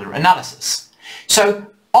for further analysis. So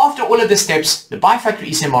after all of the steps, the bifactor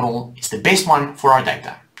ESEM model is the best one for our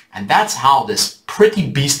data. And that's how this pretty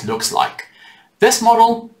beast looks like. This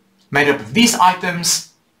model, made up of these items,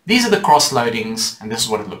 These are the cross loadings, and this is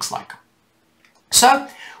what it looks like. So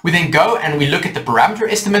we then go and we look at the parameter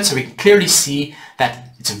estimate, so we can clearly see that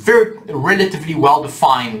it's a very relatively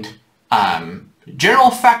well-defined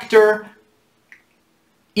general factor.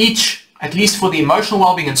 Each, at least for the emotional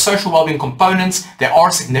well-being and social well-being components, they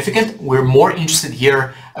are significant. We're more interested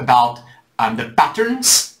here about the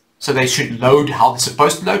patterns, so they should load how they're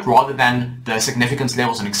supposed to load rather than the significance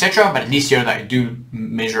levels and etc. But at least here they do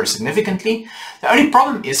measure significantly. The only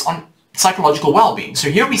problem is on psychological well-being. So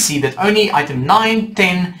here we see that only item 9,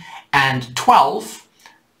 10 and 12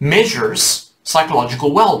 measures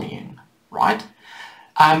psychological well-being, right?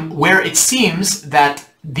 Where it seems that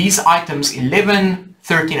these items 11,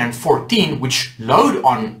 13 and 14, which load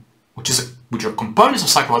on, which are components of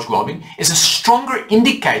psychological well-being, is a stronger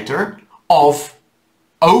indicator of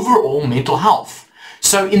overall mental health.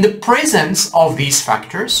 So in the presence of these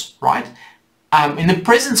factors, right, in the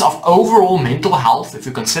presence of overall mental health, if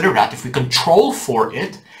we consider that, if we control for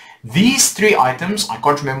it, these three items, I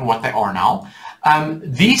can't remember what they are now,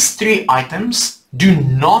 these three items do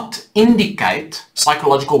not indicate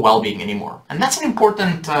psychological well-being anymore. And that's an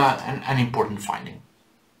important finding.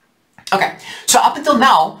 Okay, so up until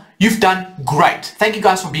now, you've done great. Thank you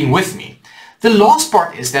guys for being with me. The last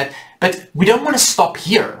part is that, but we don't want to stop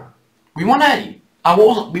here. We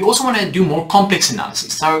also want to do more complex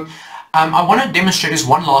analysis. So I want to demonstrate this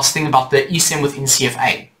one last thing about the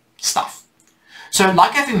ESEM-within-CFA stuff. So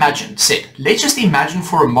like I've said, let's just imagine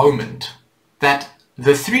for a moment that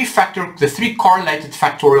the three correlated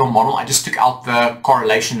factorial model, I just took out the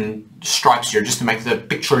correlation stripes here just to make the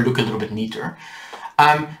picture look a little bit neater.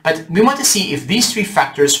 But we want to see if these three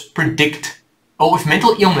factors predict, or if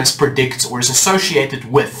mental illness predicts or is associated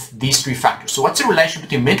with these three factors. So what's the relation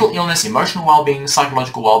between mental illness, emotional well-being,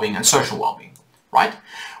 psychological well-being, and social well-being, right?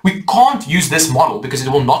 We can't use this model because it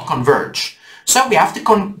will not converge. So we have to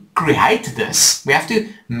create this, we have to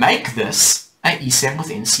make this an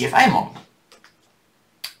ESEM-within-CFA model.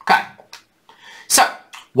 Okay, so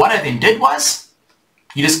what I then did was,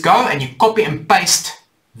 you just go and you copy and paste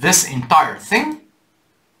this entire thing,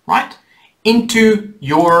 right, into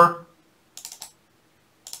your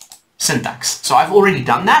syntax. So I've already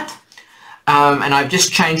done that, and I've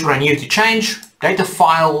just changed what I needed to change. Data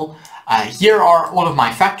file, here are all of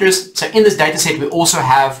my factors. So in this data set we also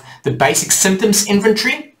have the basic symptoms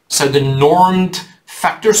inventory, so the normed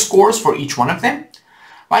factor scores for each one of them,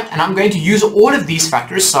 right? And I'm going to use all of these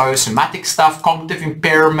factors, so somatic stuff, cognitive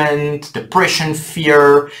impairment, depression,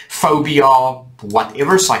 fear, phobia,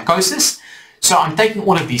 whatever, psychosis. So I'm taking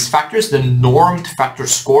all of these factors, the normed factor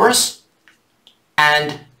scores,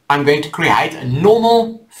 and I'm going to create a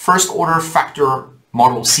normal first order factor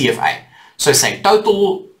model CFA. So say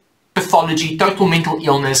total pathology, total mental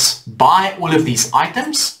illness by all of these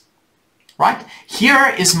items, right?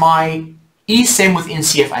 Here is my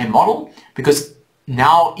ESEM-within-CFA model, because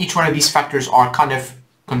now each one of these factors are kind of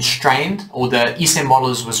constrained, or the ESEM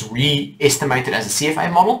models was re-estimated as a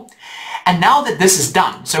CFA model. And now that this is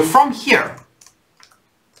done, so from here,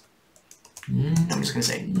 I'm just going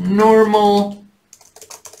to say normal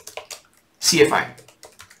CFA.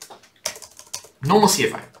 Normal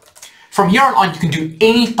CFA. From here on, you can do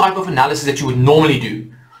any type of analysis that you would normally do.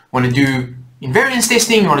 You want to do invariance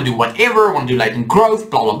testing, you want to do whatever, you want to do latent growth,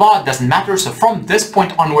 blah, blah, blah, it doesn't matter. So from this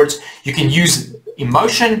point onwards, you can use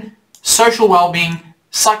emotion, social well-being,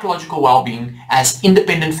 psychological well-being as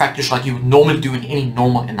independent factors like you would normally do in any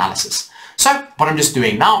normal analysis. So what I'm just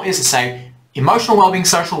doing now is to say emotional well-being,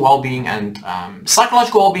 social well-being, and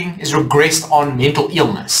psychological well-being is regressed on mental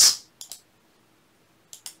illness.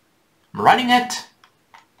 I'm running it.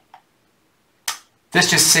 This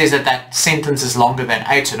just says that that sentence is longer than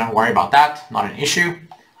 8, so don't worry about that, not an issue.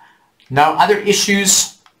 No other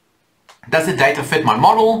issues. Does the data fit my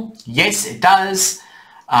model? Yes, it does.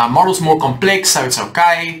 Model's more complex, so it's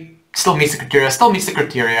okay. Still meets the criteria, still meets the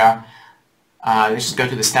criteria. Let's just go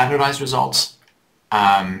to the standardized results.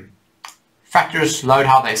 Factors load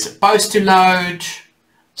how they're supposed to load.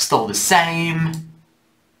 Still the same.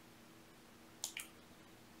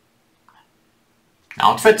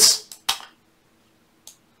 Now it fits.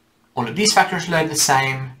 All of these factors load the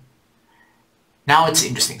same. Now it's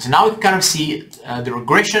interesting. So now we can kind of see the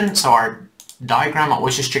regression. So our diagram, I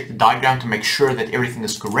always just check the diagram to make sure that everything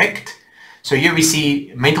is correct. So here we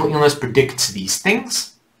see mental illness predicts these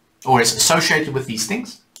things, or is associated with these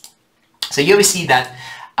things. So here we see that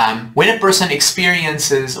when a person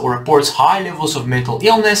experiences or reports high levels of mental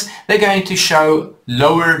illness, they're going to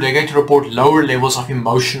report lower levels of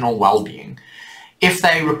emotional well-being. If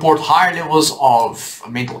they report higher levels of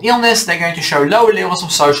mental illness, they're going to show lower levels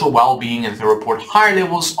of social well-being, and if they report higher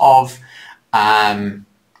levels of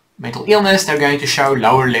mental illness, they're going to show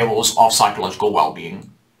lower levels of psychological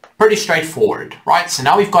well-being. Pretty straightforward, right? So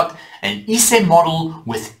now we've got an ESEM model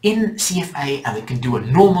within CFA, and we can do a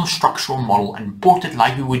normal structural model and import it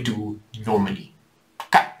like we would do normally.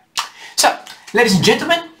 Okay, so ladies and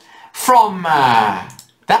gentlemen, from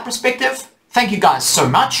that perspective, thank you guys so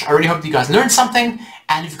much. I really hope you guys learned something,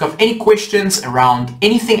 and if you've got any questions around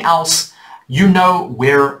anything else, you know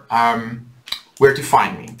where to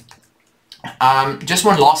find me. Just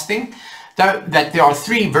one last thing, though, that there are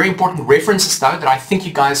 3 very important references though that I think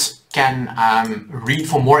you guys can read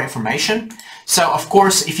for more information. So of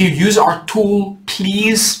course, if you use our tool,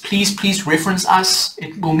 please reference us.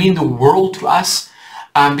 It will mean the world to us,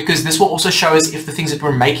 because this will also show us if the things that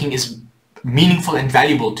we're making is meaningful and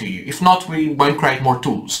valuable to you. If not, we won't create more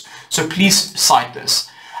tools. So please cite this.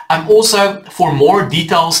 Also, for more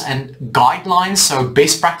details and guidelines, so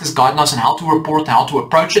best practice guidelines on how to report, how to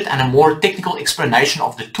approach it, and a more technical explanation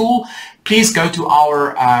of the tool, please go to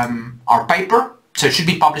our paper. So it should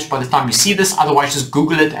be published by the time you see this. Otherwise, just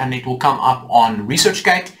Google it and it will come up on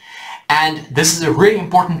ResearchGate. And this is a really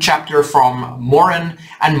important chapter from Morin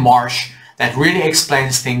and Marsh that really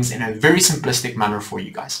explains things in a very simplistic manner for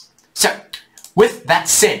you guys. So, with that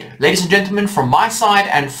said, ladies and gentlemen, from my side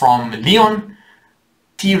and from Leon,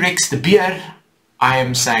 T-Rex the Beer, I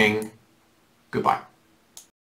am saying goodbye.